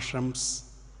Satsanga ashrams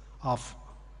of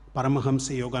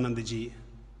Paramahamsa Yogananda ji,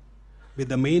 with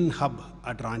the main hub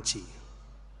at Ranchi.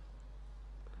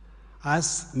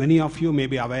 As many of you may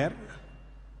be aware,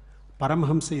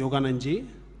 Paramahamsa Yogananda ji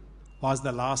was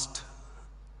the last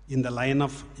in the line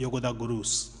of Yogoda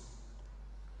Gurus.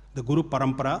 The Guru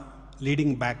Parampara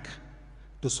leading back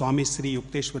to Swami Sri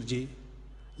Yukteswar ji,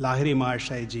 Lahiri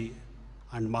Mahashaya ji,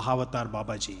 and Mahavatar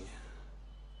Baba ji.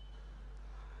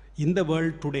 In the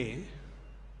world today,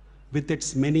 with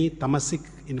its many tamasic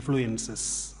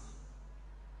influences,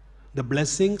 the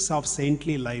blessings of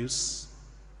saintly lives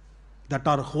that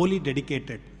are wholly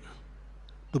dedicated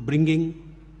to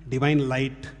bringing divine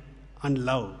light and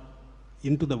love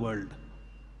into the world,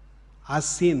 as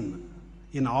seen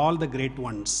in all the great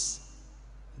ones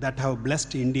that have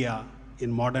blessed India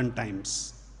in modern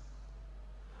times,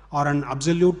 are an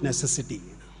absolute necessity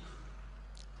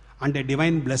and a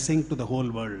divine blessing to the whole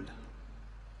world,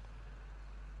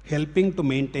 helping to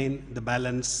maintain the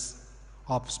balance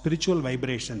of spiritual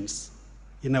vibrations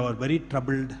in our very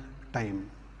troubled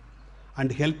time and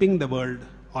helping the world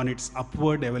on its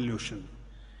upward evolution.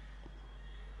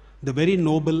 The very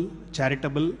noble,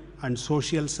 charitable, and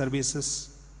social services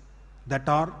that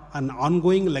are an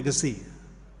ongoing legacy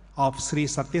of Sri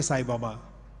Sathya Sai Baba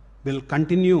will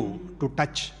continue to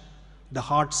touch the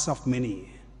hearts of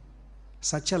many.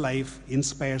 Such a life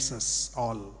inspires us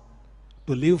all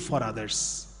to live for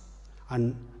others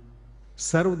and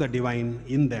serve the divine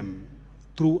in them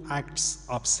through acts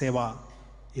of seva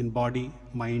in body,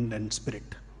 mind, and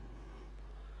spirit.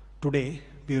 Today,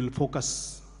 we will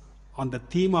focus on the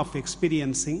theme of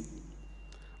experiencing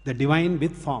the divine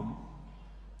with form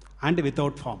and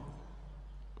without form.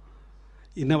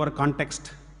 In our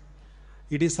context,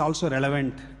 it is also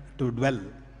relevant to dwell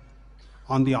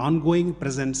on the ongoing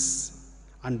presence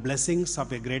and blessings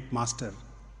of a great master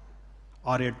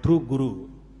or a true guru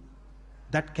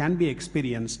that can be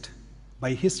experienced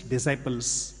by his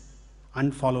disciples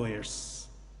and followers.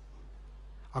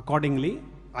 Accordingly,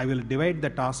 I will divide the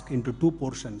task into two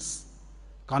portions,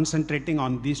 concentrating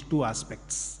on these two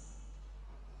aspects.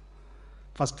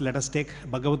 First, let us take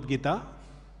Bhagavad Gita,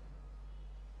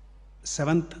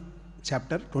 7th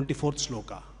chapter, 24th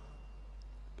sloka.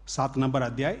 7 number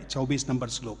adhyay, 24 number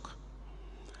slok.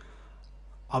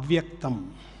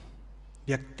 Avyaktam,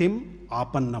 vyaktim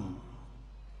apannam,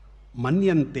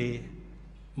 manyante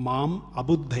mam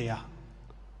abuddhaya,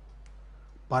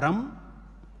 param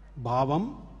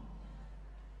bhavam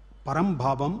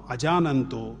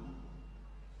ajananto,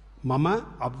 mama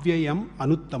avyayam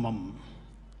anuttamam.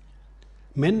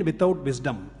 Men without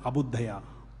wisdom, abuddhaya,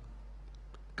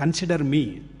 consider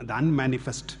me, the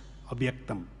unmanifest,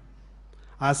 avyaktam,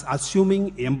 as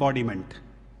assuming embodiment,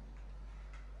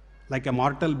 like a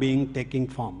mortal being taking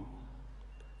form,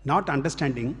 not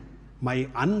understanding my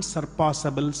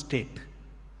unsurpassable state,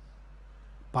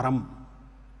 param,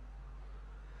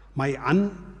 my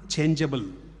unchangeable,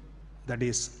 that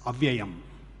is avyayam,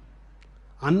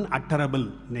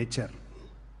 unutterable nature,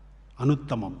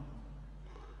 anuttamam.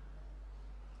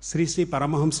 Sri Sri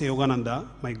Paramahamsa Yogananda,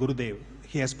 my Gurudev,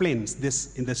 he explains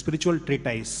this in the spiritual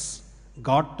treatise,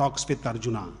 God Talks with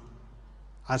Arjuna,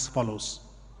 as follows.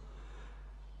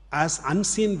 As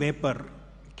unseen vapor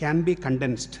can be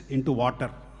condensed into water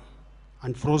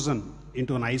and frozen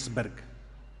into an iceberg,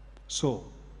 so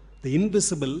the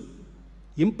invisible,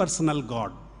 impersonal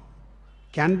God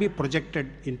can be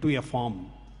projected into a form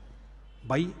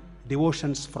by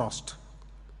devotion's frost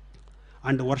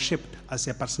and worshipped as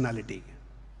a personality.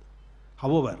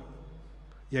 However,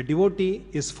 a devotee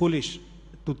is foolish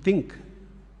to think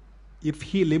if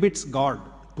he limits God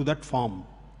to that form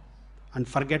and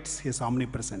forgets his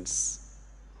omnipresence.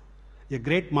 A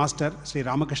great master, Sri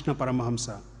Ramakrishna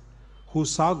Paramahamsa, who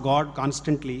saw God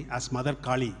constantly as Mother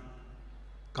Kali,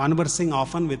 conversing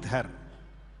often with her,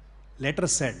 later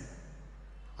said,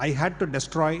 I had to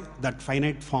destroy that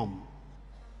finite form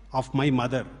of my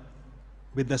mother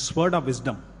with the sword of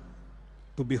wisdom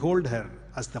to behold her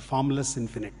as the formless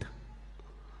infinite.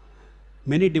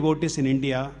 Many devotees in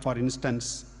India, for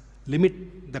instance,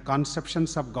 limit the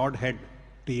conceptions of Godhead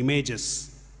to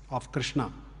images of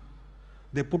Krishna.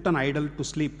 They put an idol to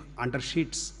sleep under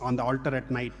sheets on the altar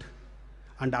at night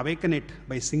and awaken it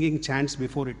by singing chants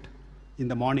before it in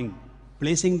the morning,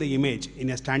 placing the image in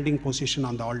a standing position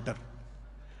on the altar.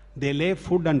 They lay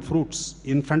food and fruits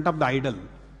in front of the idol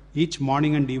each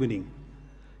morning and evening,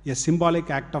 a symbolic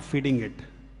act of feeding it.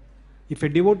 If a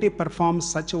devotee performs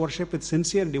such worship with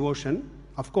sincere devotion,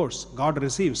 of course, God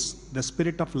receives the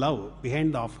spirit of love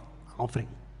behind the offering.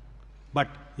 But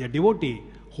a devotee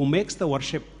who makes the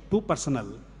worship too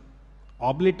personal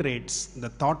obliterates the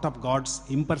thought of God's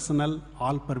impersonal,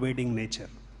 all-pervading nature.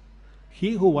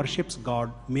 He who worships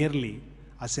God merely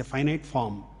as a finite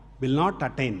form will not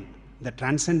attain the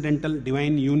transcendental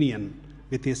divine union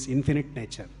with his infinite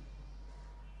nature.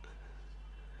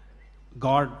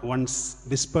 God once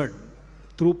whispered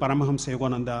through Paramahamsa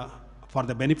Yogananda for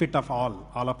the benefit of all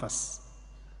of us.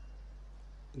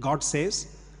 God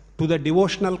says, to the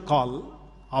devotional call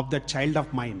of the child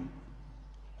of mine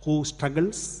who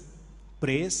struggles,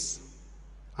 prays,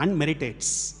 and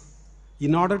meditates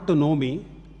in order to know me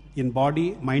in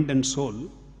body, mind, and soul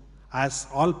as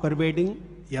all-pervading,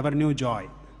 ever-new joy,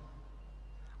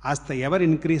 as the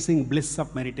ever-increasing bliss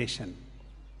of meditation,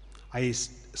 I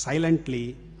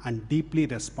silently and deeply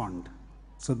respond.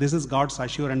 So this is God's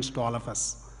assurance to all of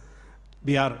us.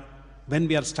 When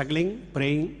we are struggling,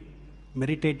 praying,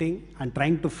 meditating, and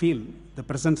trying to feel the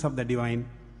presence of the divine,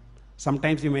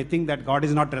 sometimes you may think that God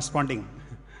is not responding.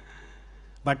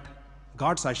 But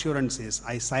God's assurance is,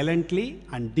 I silently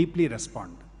and deeply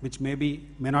respond, which may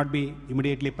not be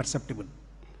immediately perceptible.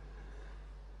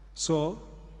 So,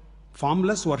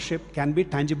 formless worship can be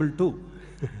tangible too.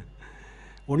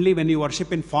 Only when you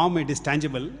worship in form it is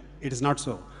tangible, it is not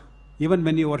so. Even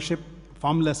when you worship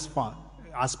formless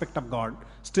aspect of God,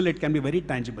 still it can be very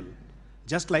tangible.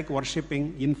 Just like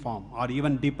worshipping in form or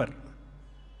even deeper,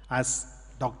 as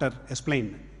Doctor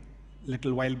explained a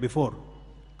little while before,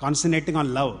 concentrating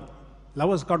on love.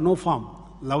 Love has got no form.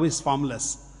 Love is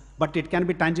formless, but it can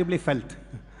be tangibly felt.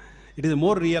 It is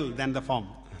more real than the form.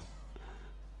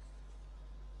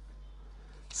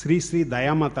 Sri Sri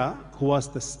Dayamata, who was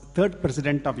the third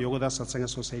president of Yogoda Satsanga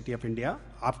Society of India,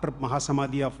 after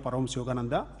Mahasamadhi of Paramahamsa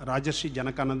Yogananda, Rajarshi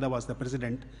Janakananda was the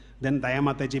president, then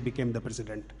Dayamataji became the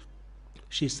president.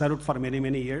 She served for many,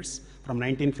 many years, from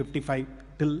 1955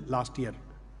 till last year,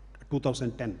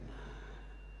 2010.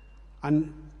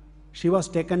 And she was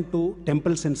taken to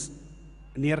temples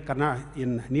near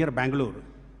Bangalore,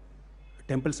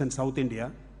 temples in South India,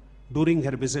 during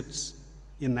her visits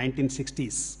in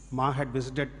 1960s. Ma had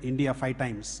visited India 5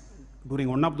 times. During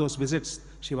one of those visits,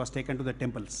 she was taken to the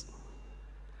temples.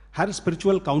 Her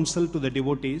spiritual counsel to the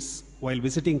devotees while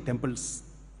visiting temples,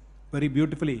 very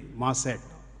beautifully, Ma said,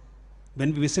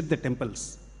 when we visit the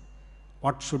temples,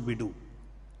 what should we do?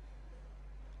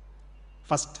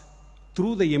 First,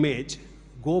 through the image,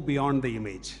 go beyond the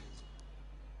image.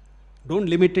 Don't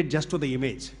limit it just to the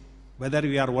image. Whether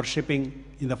we are worshipping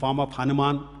in the form of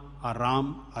Hanuman, or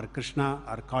Ram, or Krishna,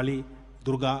 or Kali,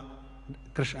 Durga,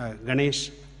 Ganesh,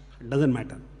 it doesn't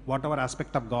matter. Whatever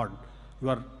aspect of God, you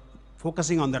are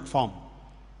focusing on that form.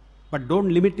 But don't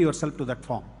limit yourself to that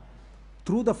form.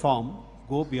 Through the form,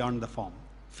 go beyond the form.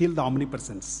 Feel the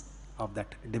omnipresence of that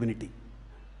divinity.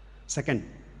 Second,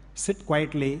 sit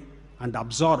quietly and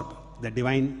absorb the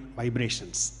divine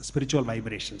vibrations, spiritual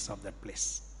vibrations of that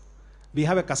place. We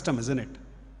have a custom, isn't it?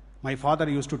 My father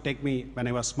used to take me when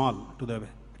I was small to the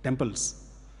temples,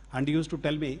 and he used to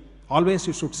tell me, always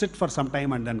you should sit for some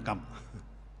time and then come.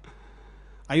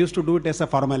 I used to do it as a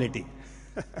formality.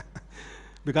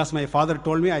 Because my father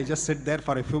told me I just sit there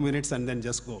for a few minutes and then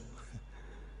just go.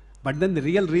 But then the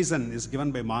real reason is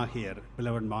given by Ma here,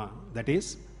 beloved Ma, that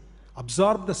is,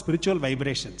 absorb the spiritual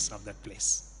vibrations of that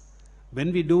place.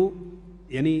 When we do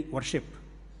any worship,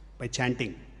 by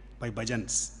chanting, by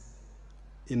bhajans,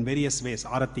 in various ways,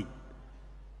 arati,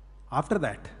 after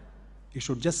that, you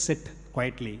should just sit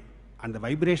quietly and the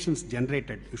vibrations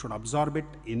generated, you should absorb it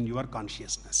in your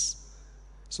consciousness.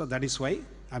 So that is why,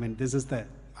 this is the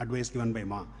advice given by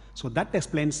Ma. So that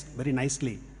explains very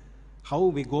nicely how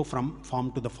we go from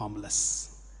form to the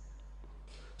formless.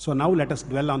 So now let us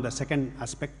dwell on the second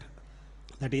aspect,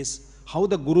 that is how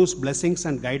the Guru's blessings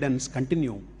and guidance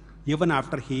continue even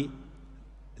after he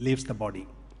leaves the body.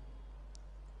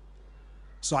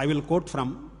 So I will quote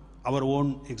from our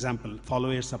own example,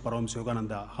 followers of Paramahamsa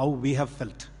Yogananda, how we have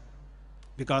felt,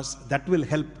 because that will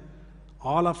help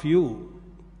all of you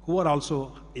who are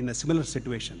also in a similar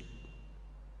situation.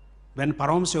 When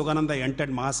Paramahamsa Yogananda entered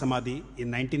Mahasamadhi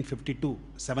in 1952,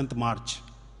 7th March,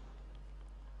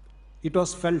 it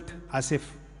was felt as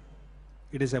if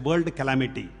it is a world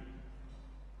calamity.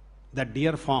 That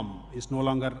dear form is no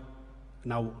longer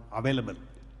now available.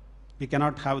 We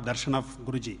cannot have darshan of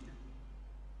Guruji.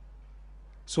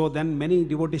 So then many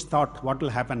devotees thought, what will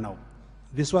happen now?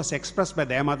 This was expressed by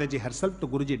Dayamataji herself to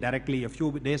Guruji directly a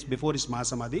few days before his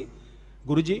Mahasamadhi.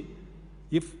 Guruji,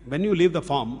 when you leave the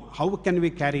form, how can we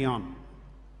carry on?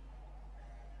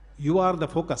 You are the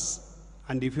focus,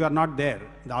 and if you are not there,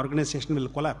 the organization will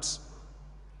collapse.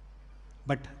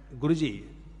 But Guruji,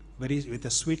 with a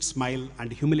sweet smile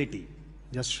and humility,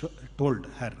 just told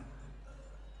her,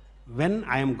 when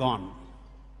I am gone,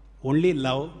 only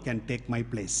love can take my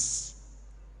place.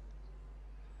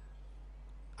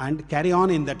 And carry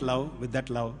on in that love, with that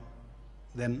love,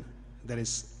 then there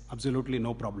is absolutely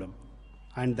no problem.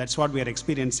 And that's what we are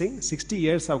experiencing. 60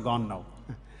 years have gone now.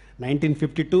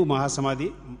 1952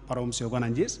 Mahasamadhi, Paramahamsa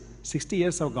Yogananda's, 60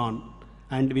 years have gone,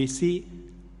 and we see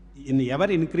in ever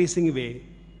increasing way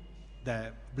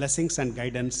the blessings and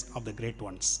guidance of the great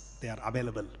ones. They are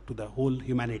available to the whole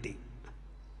humanity.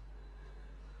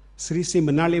 Sri Sri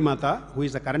Minali Mata, who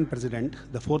is the current president,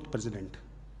 the 4th president,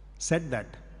 said that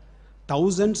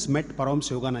thousands met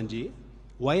Paramahamsa Yogananda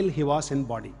while he was in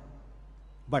body.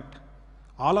 But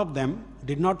all of them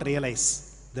did not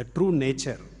realize the true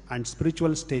nature and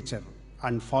spiritual stature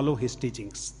and follow his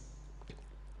teachings.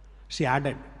 She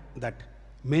added that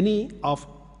many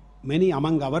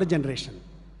among our generation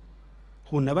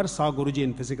who never saw Guruji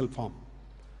in physical form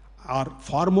are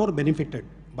far more benefited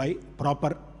by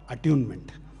proper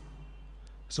attunement.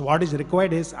 So what is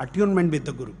required is attunement with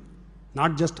the Guru,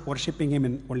 not just worshipping him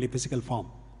in only physical form.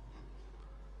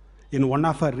 In one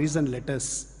of her recent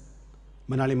letters,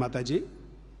 Minali Mataji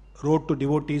wrote to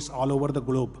devotees all over the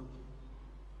globe,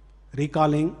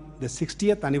 recalling the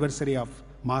 60th anniversary of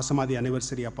Mahasamadhi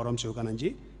anniversary of Paramahamsa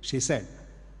Yogananda. She said,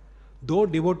 though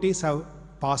decades have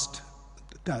passed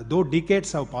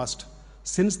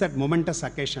since that momentous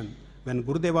occasion when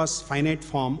Gurudeva's finite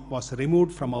form was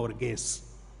removed from our gaze,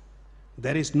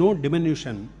 there is no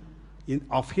diminution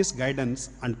of his guidance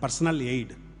and personal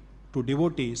aid to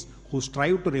devotees who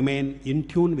strive to remain in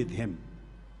tune with him.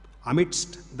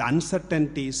 Amidst the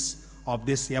uncertainties of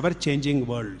this ever-changing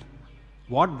world,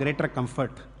 what greater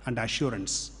comfort and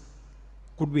assurance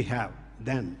could we have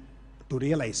than to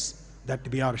realize that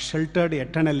we are sheltered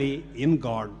eternally in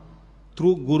God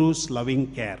through Guru's loving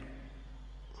care.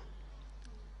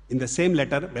 In the same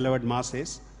letter, beloved Ma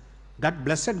says, that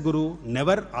blessed Guru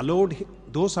never allowed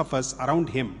those of us around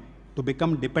him to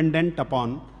become dependent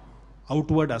upon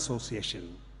outward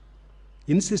association,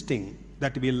 insisting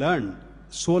that we learn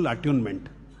soul attunement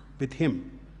with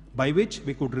him, by which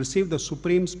we could receive the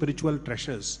supreme spiritual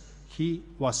treasures he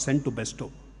was sent to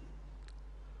bestow.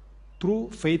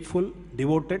 Through faithful,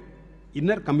 devoted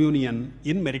inner communion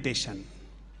in meditation,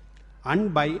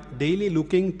 and by daily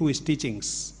looking to his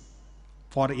teachings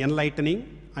for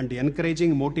enlightening and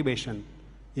encouraging motivation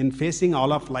in facing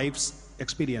all of life's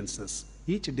experiences,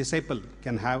 each disciple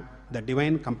can have the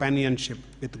divine companionship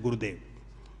with Gurudev.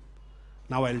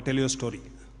 Now I'll tell you a story.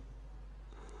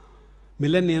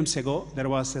 Millenniums ago, there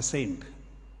was a saint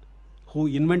who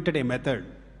invented a method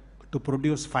to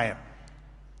produce fire.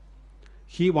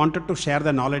 He wanted to share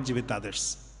the knowledge with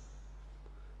others.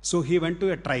 So he went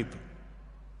to a tribe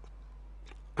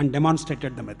and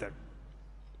demonstrated the method.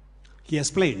 He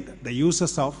explained the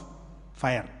uses of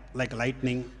fire, like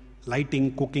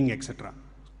lighting, cooking, etc.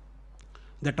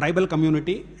 The tribal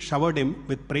community showered him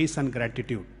with praise and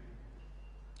gratitude.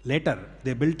 Later,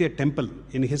 they built a temple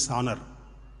in his honor,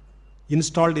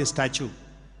 installed a statue,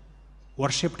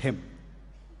 worshipped him,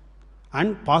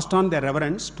 and passed on their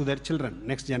reverence to their children,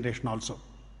 next generation also.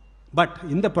 But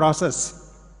in the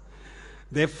process,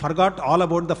 they forgot all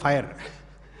about the fire.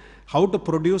 How to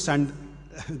produce and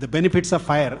the benefits of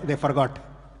fire, they forgot.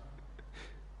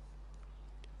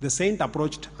 The saint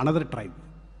approached another tribe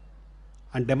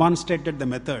and demonstrated the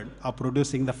method of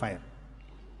producing the fire.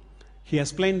 He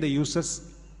explained the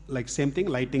uses, like same thing,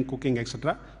 lighting, cooking,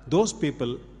 etc. Those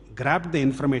people grabbed the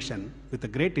information with a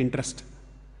great interest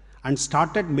and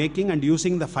started making and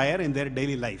using the fire in their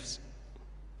daily lives.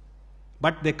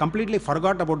 But they completely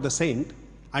forgot about the saint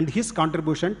and his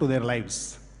contribution to their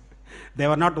lives. They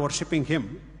were not worshipping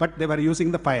him, but they were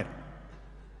using the fire.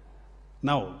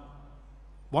 Now,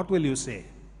 what will you say?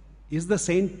 Is the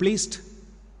saint pleased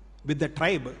with the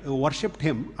tribe who worshipped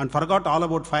him and forgot all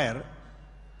about fire,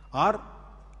 or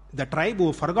the tribe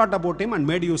who forgot about him and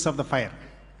made use of the fire?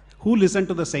 Who listened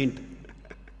to the saint?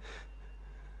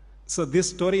 So this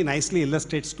story nicely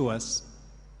illustrates to us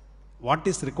what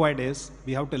is required is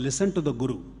we have to listen to the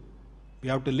Guru. We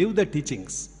have to live the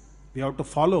teachings. We have to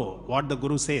follow what the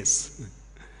Guru says.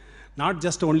 Not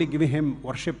just only giving him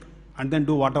worship and then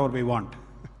do whatever we want.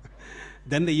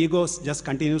 Then the ego just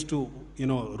continues to,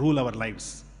 rule our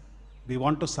lives. We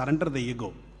want to surrender the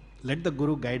ego. Let the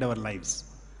Guru guide our lives.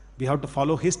 We have to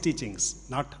follow his teachings,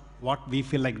 not what we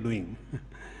feel like doing.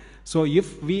 So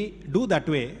if we do that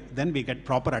way, then we get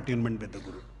proper attunement with the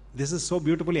Guru. This is so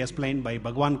beautifully explained by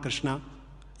Bhagawan Krishna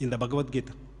in the Bhagavad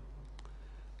Gita.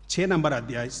 6 number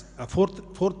adhyayas,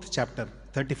 4th chapter,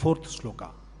 34th sloka.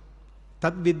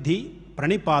 Tadvidhi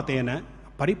pranipatena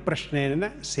pariprashnena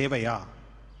sevaya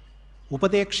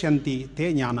upadekshanti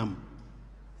te jnanam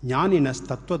jnaninas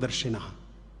tattvadarshinaha.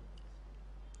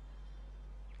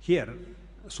 Here,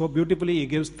 so beautifully he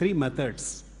gives 3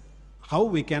 methods how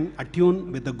we can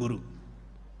attune with the Guru.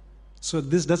 So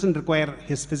this doesn't require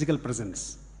his physical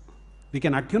presence. We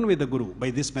can attune with the Guru by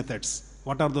these methods.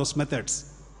 What are those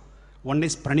methods? One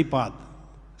is pranipad,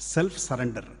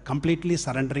 self-surrender, completely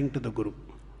surrendering to the Guru.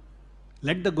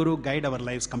 Let the Guru guide our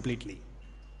lives completely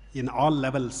in all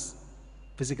levels,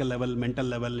 physical level, mental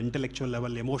level, intellectual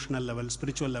level, emotional level,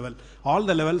 spiritual level, all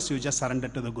the levels you just surrender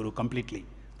to the Guru completely.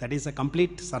 That is a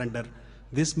complete surrender.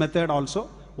 This method also,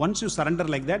 once you surrender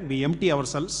like that, we empty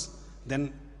ourselves,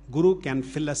 then Guru can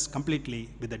fill us completely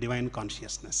with the divine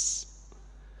consciousness.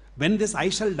 When this I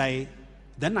shall die,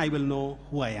 then I will know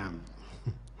who I am.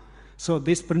 So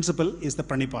this principle is the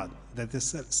pranipad, that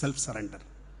is self-surrender.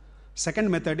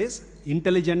 Second method is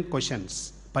intelligent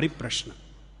questions, pariprashna.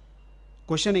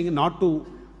 Questioning not to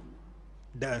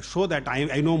show that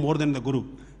I know more than the Guru.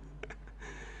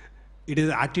 It is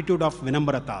an attitude of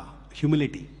vinamrata,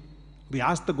 humility. We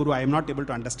ask the Guru, I am not able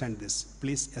to understand this.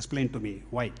 Please explain to me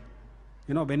why.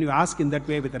 When you ask in that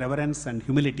way with reverence and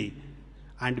humility,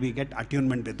 and we get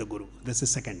attunement with the Guru. This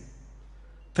is second.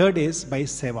 Third is by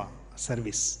seva,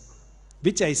 service,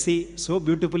 which I see so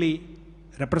beautifully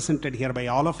represented here by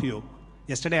all of you.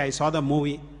 Yesterday I saw the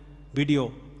movie,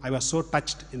 video. I was so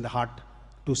touched in the heart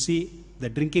to see the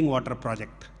drinking water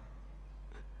project.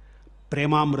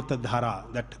 Premamrita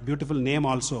Dhara, that beautiful name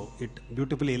also, it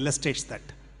beautifully illustrates that.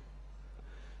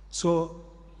 So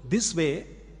this way,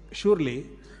 surely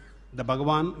the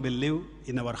Bhagavan will live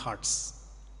in our hearts.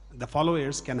 The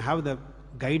followers can have the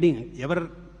guiding, ever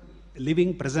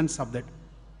living presence of that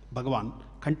Bhagavan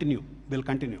will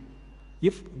continue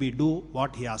if we do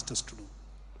what he asked us to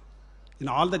do.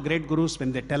 All the great gurus,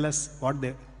 when they tell us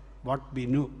what we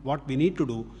need to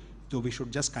do, so we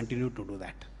should just continue to do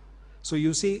that. So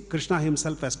you see, Krishna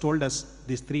himself has told us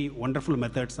these 3 wonderful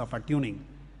methods of attuning,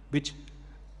 which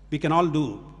we can all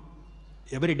do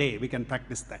every day. We can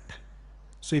practice that.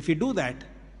 So if we do that,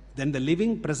 then the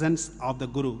living presence of the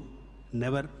Guru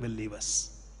never will leave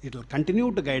us. It will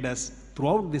continue to guide us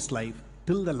throughout this life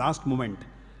till the last moment,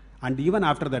 and even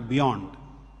after that, beyond,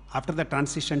 after the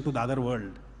transition to the other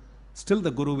world, still the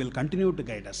Guru will continue to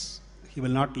guide us. He will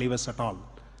not leave us at all,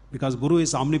 because Guru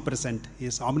is omnipresent, he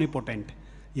is omnipotent,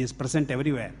 he is present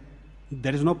everywhere.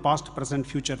 There is no past, present,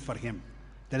 future for him.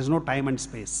 There is no time and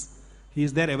space. He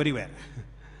is there everywhere.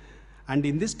 And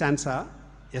in this stanza,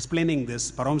 explaining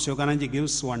this, Paramahamsa Yogananda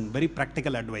gives one very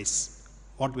practical advice,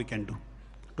 what we can do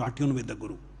to attune with the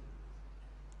Guru.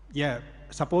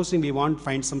 Supposing we want to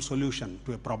find some solution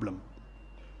to a problem,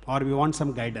 or we want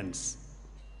some guidance,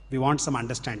 we want some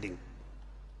understanding.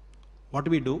 What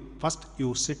do we do? First,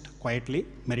 you sit quietly,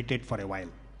 meditate for a while.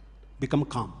 Become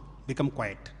calm, become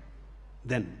quiet.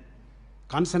 Then,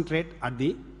 concentrate at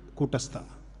the Kutastha,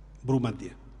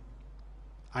 Bhrumadhya,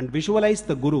 and visualize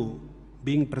the Guru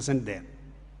being present there.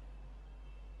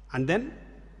 And then,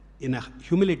 in a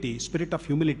humility, spirit of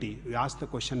humility, you ask the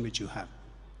question which you have.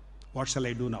 What shall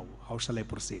I do now? How shall I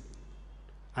proceed?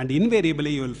 And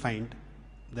invariably you will find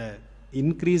the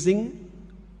increasing,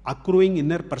 accruing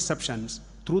inner perceptions.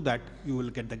 Through that you will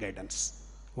get the guidance,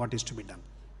 what is to be done.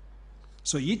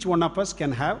 So each one of us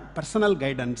can have personal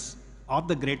guidance of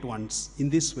the great ones in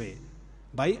this way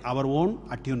by our own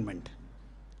attunement,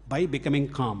 by becoming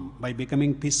calm, by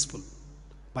becoming peaceful,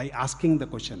 by asking the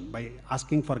question, by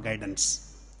asking for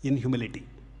guidance in humility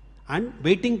and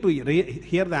waiting to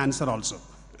hear the answer also.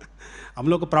 हम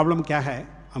लोग को problem क्या है,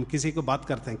 हम किसी को बात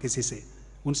करते हैं किसी से,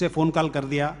 उनसे फ़ोन कॉल कर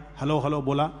दिया, हेलो हेलो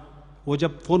बोला, वो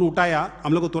जब फ़ोन उठाया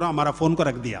हम लोग को तुरंत हमारा फ़ोन को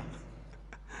रख दिया.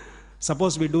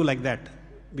 Suppose we do like that.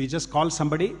 We just call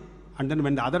somebody and then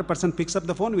when the other person picks up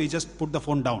the phone, we just put the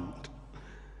phone down.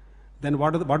 Then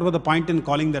what was the point in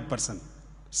calling that person?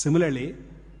 Similarly,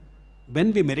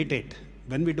 when we meditate,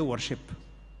 when we do worship,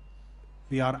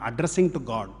 we are addressing to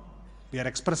God. We are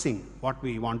expressing what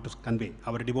we want to convey,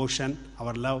 our devotion,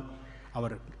 our love,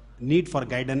 our need for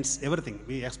guidance, everything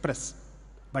we express.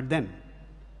 But then,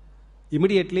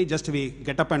 immediately just we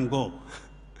get up and go.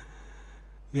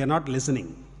 We are not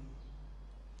listening.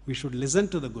 We should listen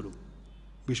to the Guru.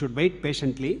 We should wait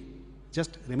patiently,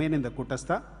 just remain in the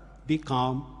Kutastha, be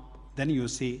calm, then you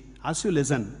see, as you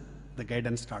listen, the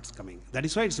guidance starts coming. That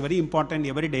is why it's very important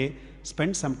every day,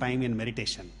 spend some time in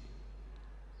meditation.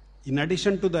 In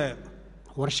addition to the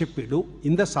worship we do,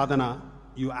 in the sadhana,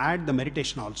 you add the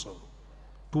meditation also.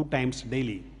 2 times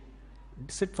daily.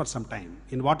 Sit for some time.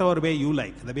 In whatever way you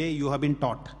like, the way you have been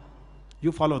taught,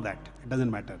 you follow that. It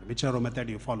doesn't matter whichever method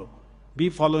you follow. We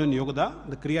follow in Yogoda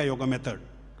the Kriya Yoga method.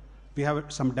 We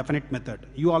have some definite method.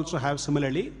 You also have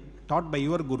similarly taught by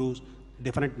your gurus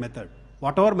different method.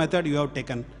 Whatever method you have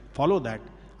taken, follow that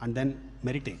and then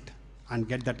meditate and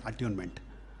get that attunement.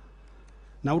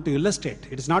 Now to illustrate,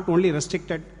 it is not only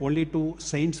restricted only to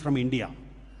saints from India.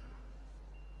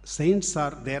 Saints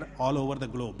are there all over the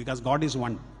globe because God is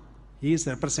one. He is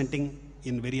representing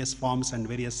in various forms and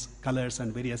various colors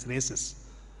and various races.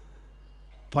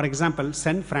 For example,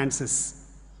 Saint Francis,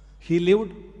 he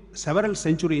lived several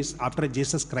centuries after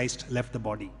Jesus Christ left the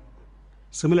body.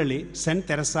 Similarly, Saint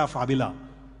Teresa of Avila,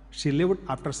 she lived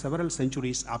after several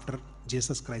centuries after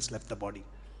Jesus Christ left the body.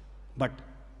 But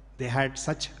they had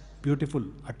such beautiful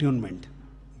attunement.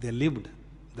 They lived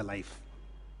the life.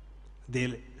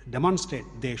 They demonstrate,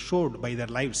 they showed by their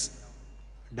lives,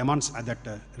 demonstrate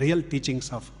that real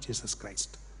teachings of Jesus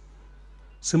Christ.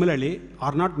 Similarly,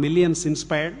 are not millions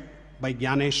inspired by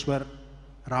Gyaneshwar,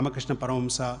 Ramakrishna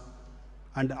Paramahamsa,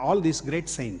 and all these great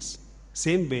saints?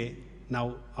 Same way,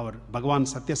 now our Bhagawan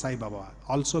Sathya Sai Baba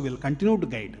also will continue to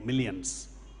guide millions.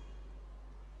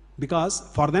 Because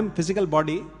for them, physical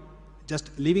body, just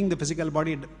leaving the physical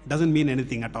body doesn't mean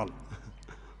anything at all.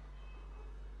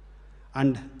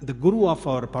 And the Guru of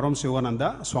our Paramahamsa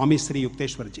Yogananda, Swami Sri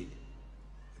Yukteswarji,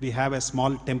 we have a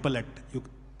small temple at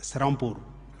Serampur,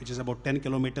 which is about 10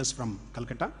 kilometers from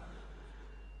Calcutta.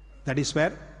 That is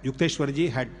where Yukteswarji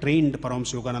had trained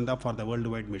Paramahamsa Yogananda for the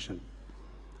worldwide mission.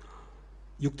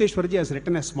 Yukteswarji has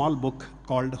written a small book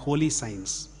called Holy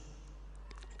Signs,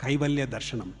 Kaivalya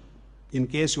Darshanam. In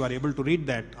case you are able to read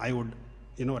that, I would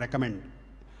recommend.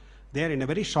 There in a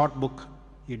very short book,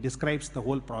 he describes the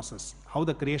whole process, how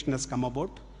the creation has come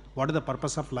about, what is the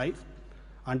purpose of life,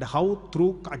 and how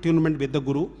through attunement with the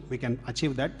Guru we can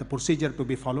achieve that, the procedure to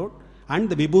be followed, and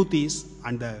the vibhutis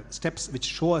and the steps which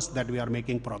show us that we are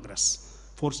making progress.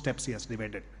 4 steps he has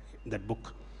divided in that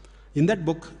book. In that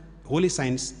book, Holy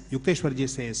Signs, Yukteswarji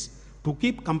says, to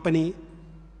keep company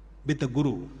with the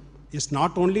Guru is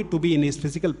not only to be in his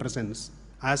physical presence,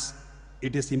 as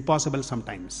it is impossible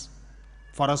sometimes.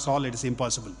 For us all it is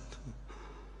impossible.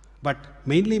 But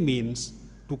mainly means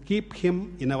to keep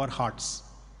him in our hearts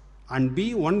and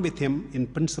be one with him in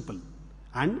principle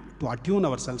and to attune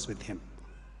ourselves with him.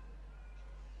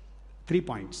 3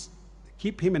 points.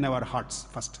 Keep him in our hearts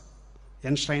first.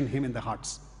 Enshrine him in the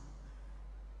hearts.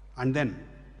 And then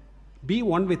be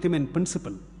one with him in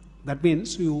principle. That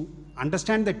means you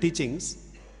understand the teachings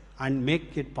and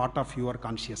make it part of your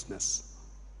consciousness.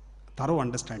 Thorough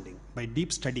understanding. By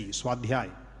deep study,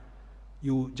 swadhyay,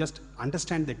 you just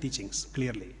understand the teachings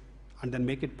clearly and then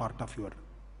make it part of your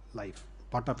life,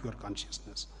 part of your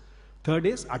consciousness. Third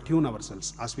is attune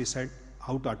ourselves. As we said,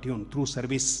 how to attune? Through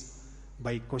service,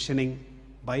 by questioning,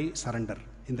 by surrender.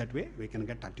 In that way, we can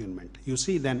get attunement. You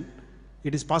see then,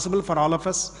 it is possible for all of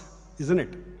us, isn't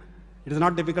it? It is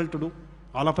not difficult to do.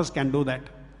 All of us can do that.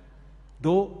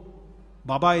 Though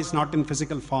Baba is not in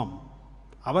physical form,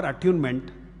 our attunement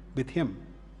with him,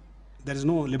 there is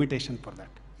no limitation for that.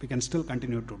 We can still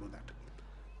continue to do that.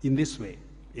 In this way,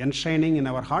 enshrining in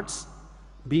our hearts,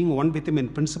 being one with him in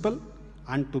principle,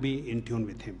 and to be in tune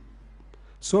with him.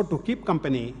 So to keep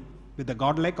company with the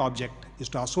godlike object is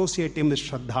to associate him with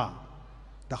Shraddha,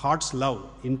 the heart's love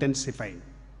intensified.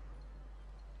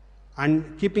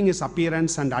 And keeping his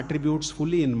appearance and attributes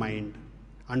fully in mind,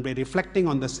 and by reflecting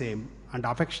on the same and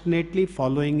affectionately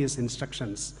following his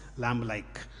instructions,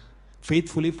 lamb-like,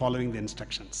 faithfully following the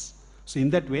instructions. So in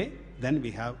that way, then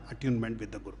we have attunement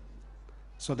with the Guru.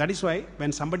 So that is why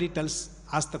when somebody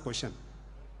asks the question,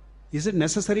 is it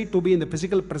necessary to be in the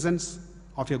physical presence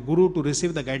of your Guru to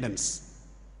receive the guidance?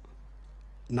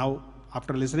 Now,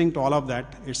 after listening to all of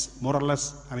that, it's more or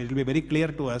less, it will be very clear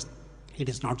to us, it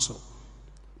is not so.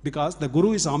 Because the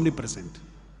Guru is omnipresent.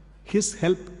 His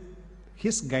help,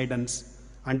 his guidance,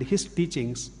 and his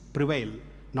teachings prevail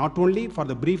not only for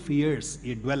the brief years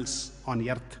he dwells on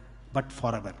earth, but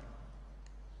forever.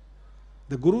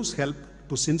 The Guru's help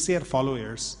to sincere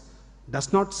followers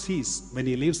does not cease when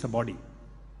he leaves the body.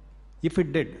 If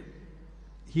it did,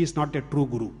 he is not a true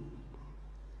Guru.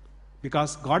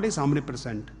 Because God is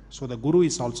omnipresent, so the Guru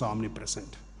is also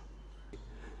omnipresent.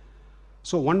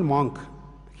 So one monk,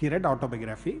 he read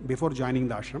Autobiography before joining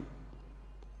the ashram.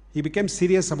 He became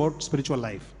serious about spiritual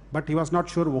life, but he was not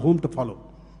sure whom to follow.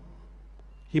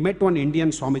 He met one Indian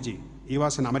Swamiji. He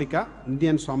was in America.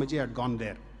 Indian Swamiji had gone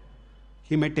there.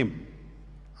 He met him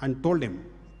and told him,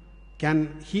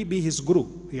 can he be his Guru?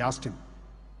 He asked him.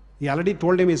 He already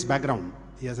told him his background.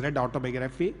 He has read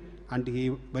Autobiography and he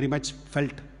very much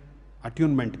felt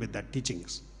attunement with the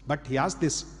teachings. But he asked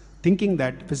this thinking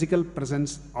that physical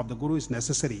presence of the Guru is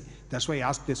necessary. That's why he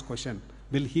asked this question,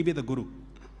 will he be the Guru?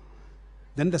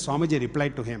 Then the Swamiji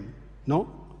replied to him,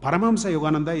 no, Paramahamsa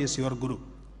Yogananda is your Guru.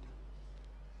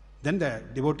 Then the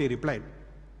devotee replied,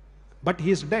 but he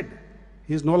is dead.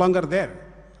 He is no longer there.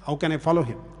 How can I follow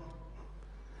him?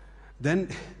 Then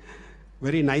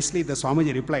very nicely the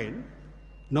Swamiji replied,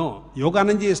 no,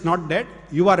 Yogananda is not dead,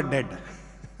 you are dead.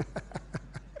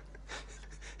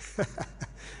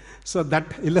 So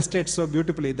that illustrates so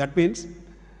beautifully. That means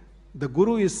the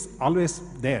Guru is always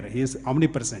there. He is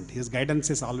omnipresent. His guidance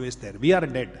is always there. We are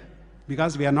dead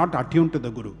because we are not attuned to the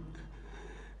Guru.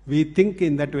 We think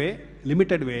in that way,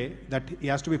 limited way, that he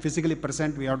has to be physically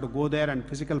present. We have to go there and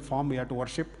physical form we have to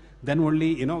worship. Then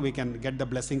only, we can get the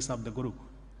blessings of the Guru.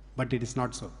 But it is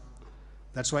not so.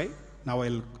 That's why now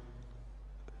I'll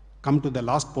come to the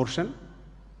last portion.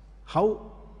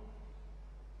 How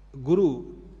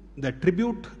the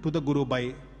tribute to the Guru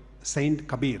by Saint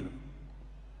Kabir.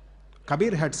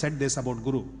 Kabir had said this about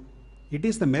Guru. It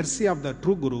is the mercy of the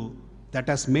true Guru that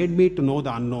has made me to know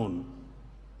the unknown.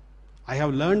 I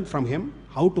have learned from him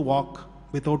how to walk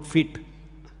without feet,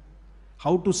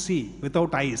 how to see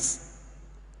without eyes,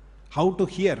 how to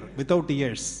hear without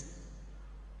ears,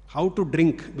 how to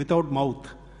drink without mouth,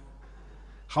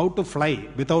 how to fly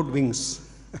without wings.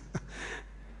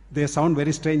 They sound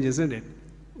very strange, isn't it?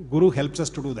 Guru helps us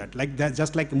to do that. Like that,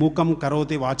 just like Mukam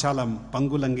Karoti Vachalam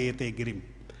Pangulangete Girim.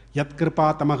 Yat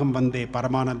Kripa Tamaham Vande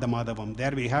Paramananda Madhavam.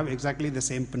 There we have exactly the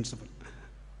same principle.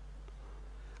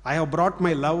 I have brought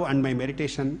my love and my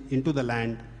meditation into the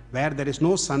land where there is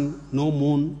no sun, no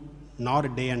moon, nor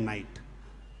day and night.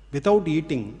 Without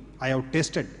eating, I have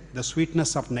tasted the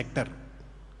sweetness of nectar.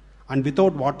 And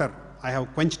without water, I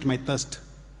have quenched my thirst.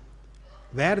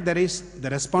 Where there is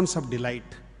the response of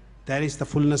delight, there is the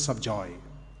fullness of joy.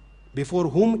 Before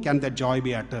whom can that joy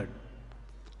be uttered?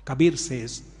 Kabir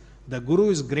says, the Guru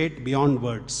is great beyond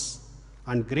words,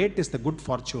 and great is the good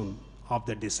fortune of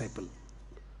the disciple.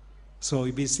 So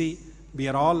we see, we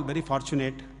are all very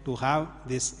fortunate to have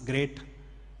these great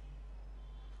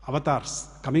avatars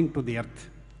coming to the earth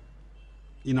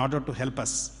in order to help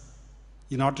us,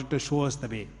 in order to show us the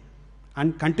way,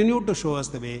 and continue to show us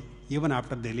the way even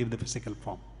after they leave the physical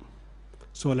form.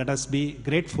 So let us be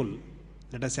grateful.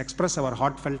 Let us express our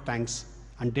heartfelt thanks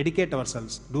and dedicate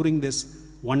ourselves during this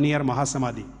 1 year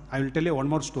Mahasamadhi. I will tell you one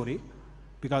more story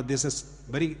because this is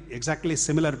very exactly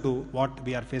similar to what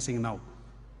we are facing now.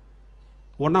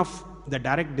 One of the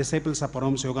direct disciples of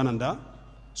Paramahamsa Yogananda,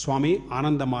 Swami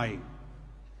Anandamai,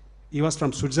 he was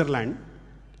from Switzerland.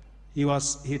 He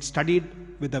had studied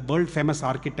with the world famous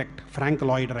architect Frank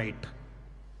Lloyd Wright.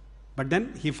 But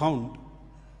then he found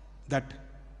that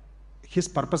his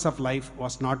purpose of life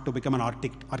was not to become an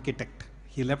architect.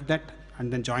 He left that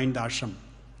and then joined the ashram,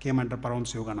 came under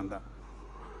Paramahamsa Yogananda.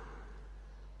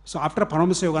 So after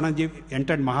Paramahamsa Yogananda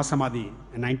entered Mahasamadhi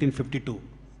in 1952,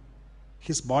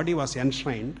 his body was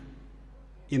enshrined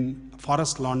in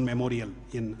Forest Lawn Memorial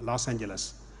in Los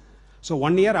Angeles. So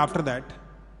 1 year after that,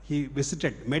 he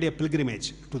made a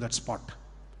pilgrimage to that spot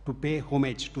to pay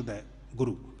homage to the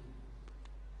Guru.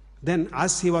 Then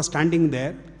as he was standing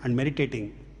there and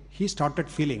meditating, he started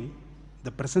feeling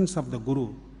the presence of the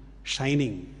Guru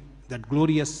shining, that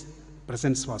glorious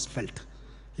presence was felt.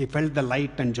 He felt the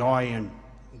light and joy, and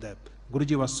the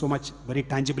Guruji was so much very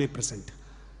tangibly present.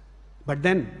 But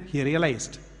then he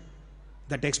realized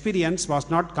that experience was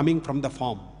not coming from the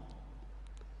form.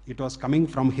 It was coming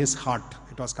from his heart.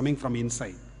 It was coming from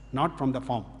inside, not from the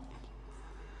form.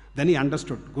 Then he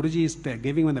understood. Guruji is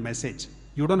giving him the message.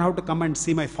 You don't have to come and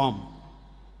see my form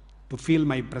to feel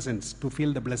my presence, to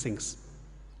feel the blessings.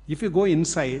 If you go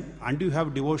inside and you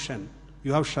have devotion,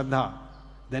 you have Shraddha,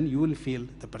 then you will feel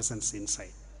the presence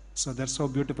inside. So that's so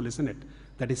beautiful, isn't it?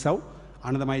 That is how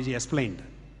Anandamayi explained.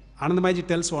 Anandamayi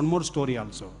tells one more story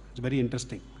also. It's very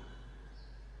interesting.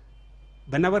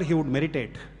 Whenever he would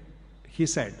meditate, he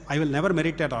said, I will never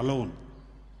meditate alone.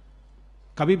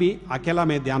 कभी भी अकेला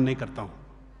मैं ध्यान नहीं करता हूँ.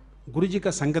 गुरुजी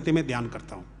का संगति में ध्यान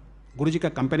करता हूँ. गुरुजी का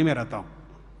कंपनी में रहता हूँ.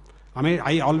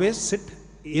 I always sit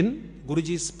in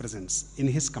Guruji's presence, in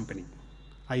his company.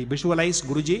 I visualize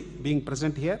Guruji being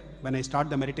present here. When I start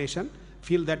the meditation,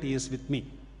 feel that he is with me.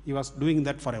 He was doing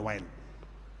that for a while.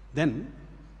 Then,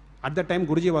 at that time,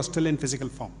 Guruji was still in physical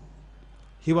form.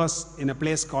 He was in a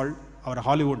place called our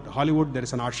Hollywood. Hollywood, there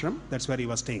is an ashram. That's where he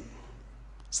was staying,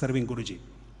 serving Guruji.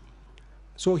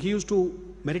 So he used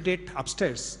to meditate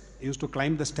upstairs. He used to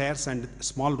climb the stairs and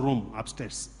small room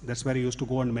upstairs. That's where he used to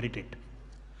go and meditate.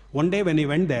 One day when he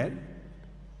went there,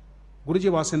 Guruji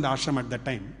was in the ashram at that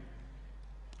time.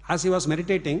 As he was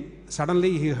meditating,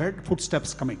 suddenly he heard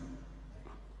footsteps coming.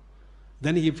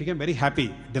 Then he became very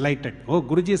happy, delighted. Oh,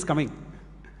 Guruji is coming.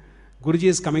 Guruji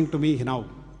is coming to me now.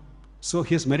 So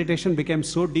his meditation became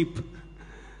so deep.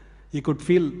 He could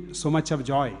feel so much of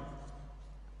joy.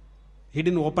 He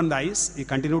didn't open the eyes. He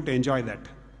continued to enjoy that.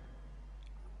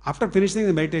 After finishing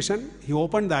the meditation, he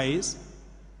opened the eyes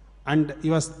and he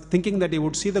was thinking that he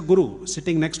would see the Guru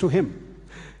sitting next to him.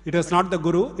 It was not the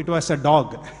Guru, it was a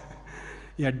dog.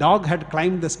 A dog had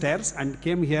climbed the stairs and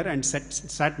came here and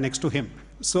sat next to him.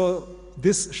 So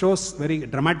this shows very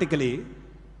dramatically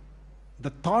the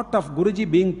thought of Guruji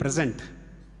being present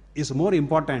is more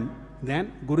important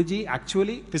than Guruji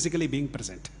actually physically being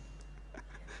present.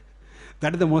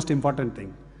 That is the most important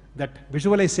thing. That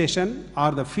visualization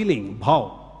or the feeling,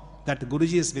 bhav, that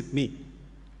Guruji is with me.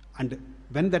 And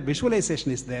when that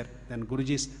visualization is there, then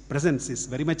Guruji's presence is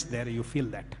very much there, you feel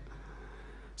that.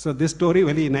 So this story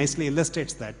very nicely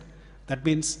illustrates that. That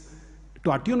means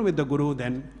to attune with the Guru,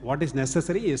 then what is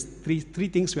necessary is three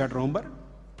things we have to remember.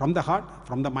 From the heart,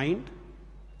 from the mind,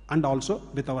 and also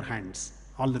with our hands.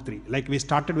 All the three. Like we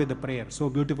started with the prayer, so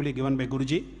beautifully given by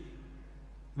Guruji.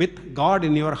 With God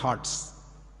in your hearts.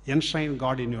 Enshrine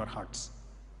God in your hearts.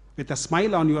 With a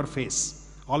smile on your face.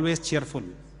 Always cheerful.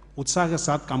 Utsaha ke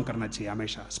saath kaam karna chahiye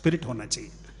hamesha. Spirit hona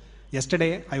chahiye.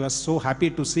 Yesterday, I was so happy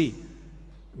to see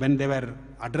when they were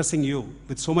addressing you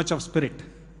with so much of spirit,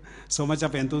 so much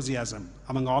of enthusiasm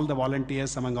among all the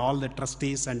volunteers, among all the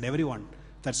trustees and everyone.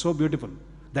 That's so beautiful.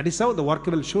 That is how the work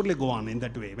will surely go on in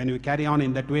that way. When you carry on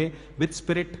in that way, with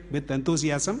spirit, with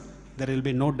enthusiasm, there will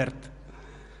be no dearth.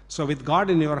 So with God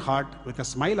in your heart, with a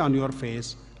smile on your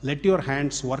face, let your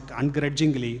hands work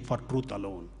ungrudgingly for truth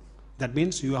alone. That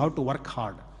means you have to work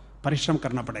hard. Parishram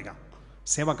karna padega.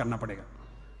 Seva karna padega.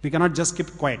 We cannot just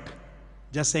keep quiet,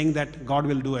 just saying that God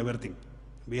will do everything.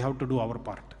 We have to do our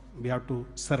part. We have to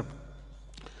serve.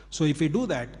 So if we do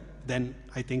that, then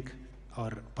I think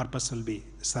our purpose will be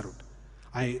served.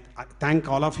 I thank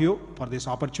all of you for this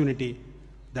opportunity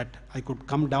that I could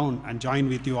come down and join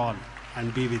with you all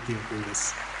and be with you in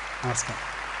this. Namaskar.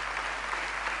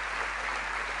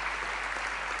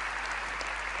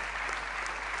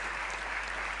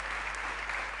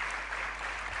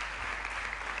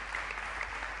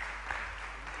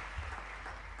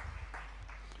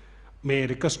 May I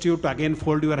request you to again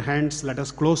fold your hands. Let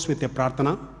us close with a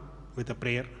prarthana, with a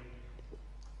prayer.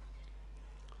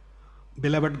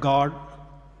 Beloved God,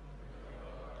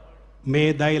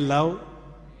 may thy love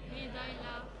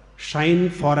shine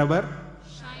forever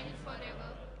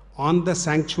on the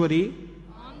sanctuary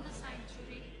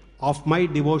of my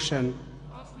devotion,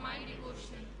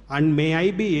 and may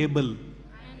I be able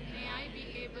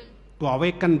to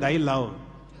awaken thy love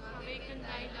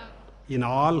in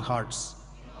all hearts.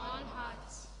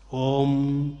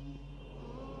 Om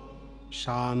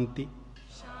Shanti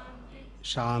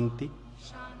Shanti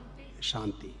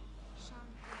Shanti.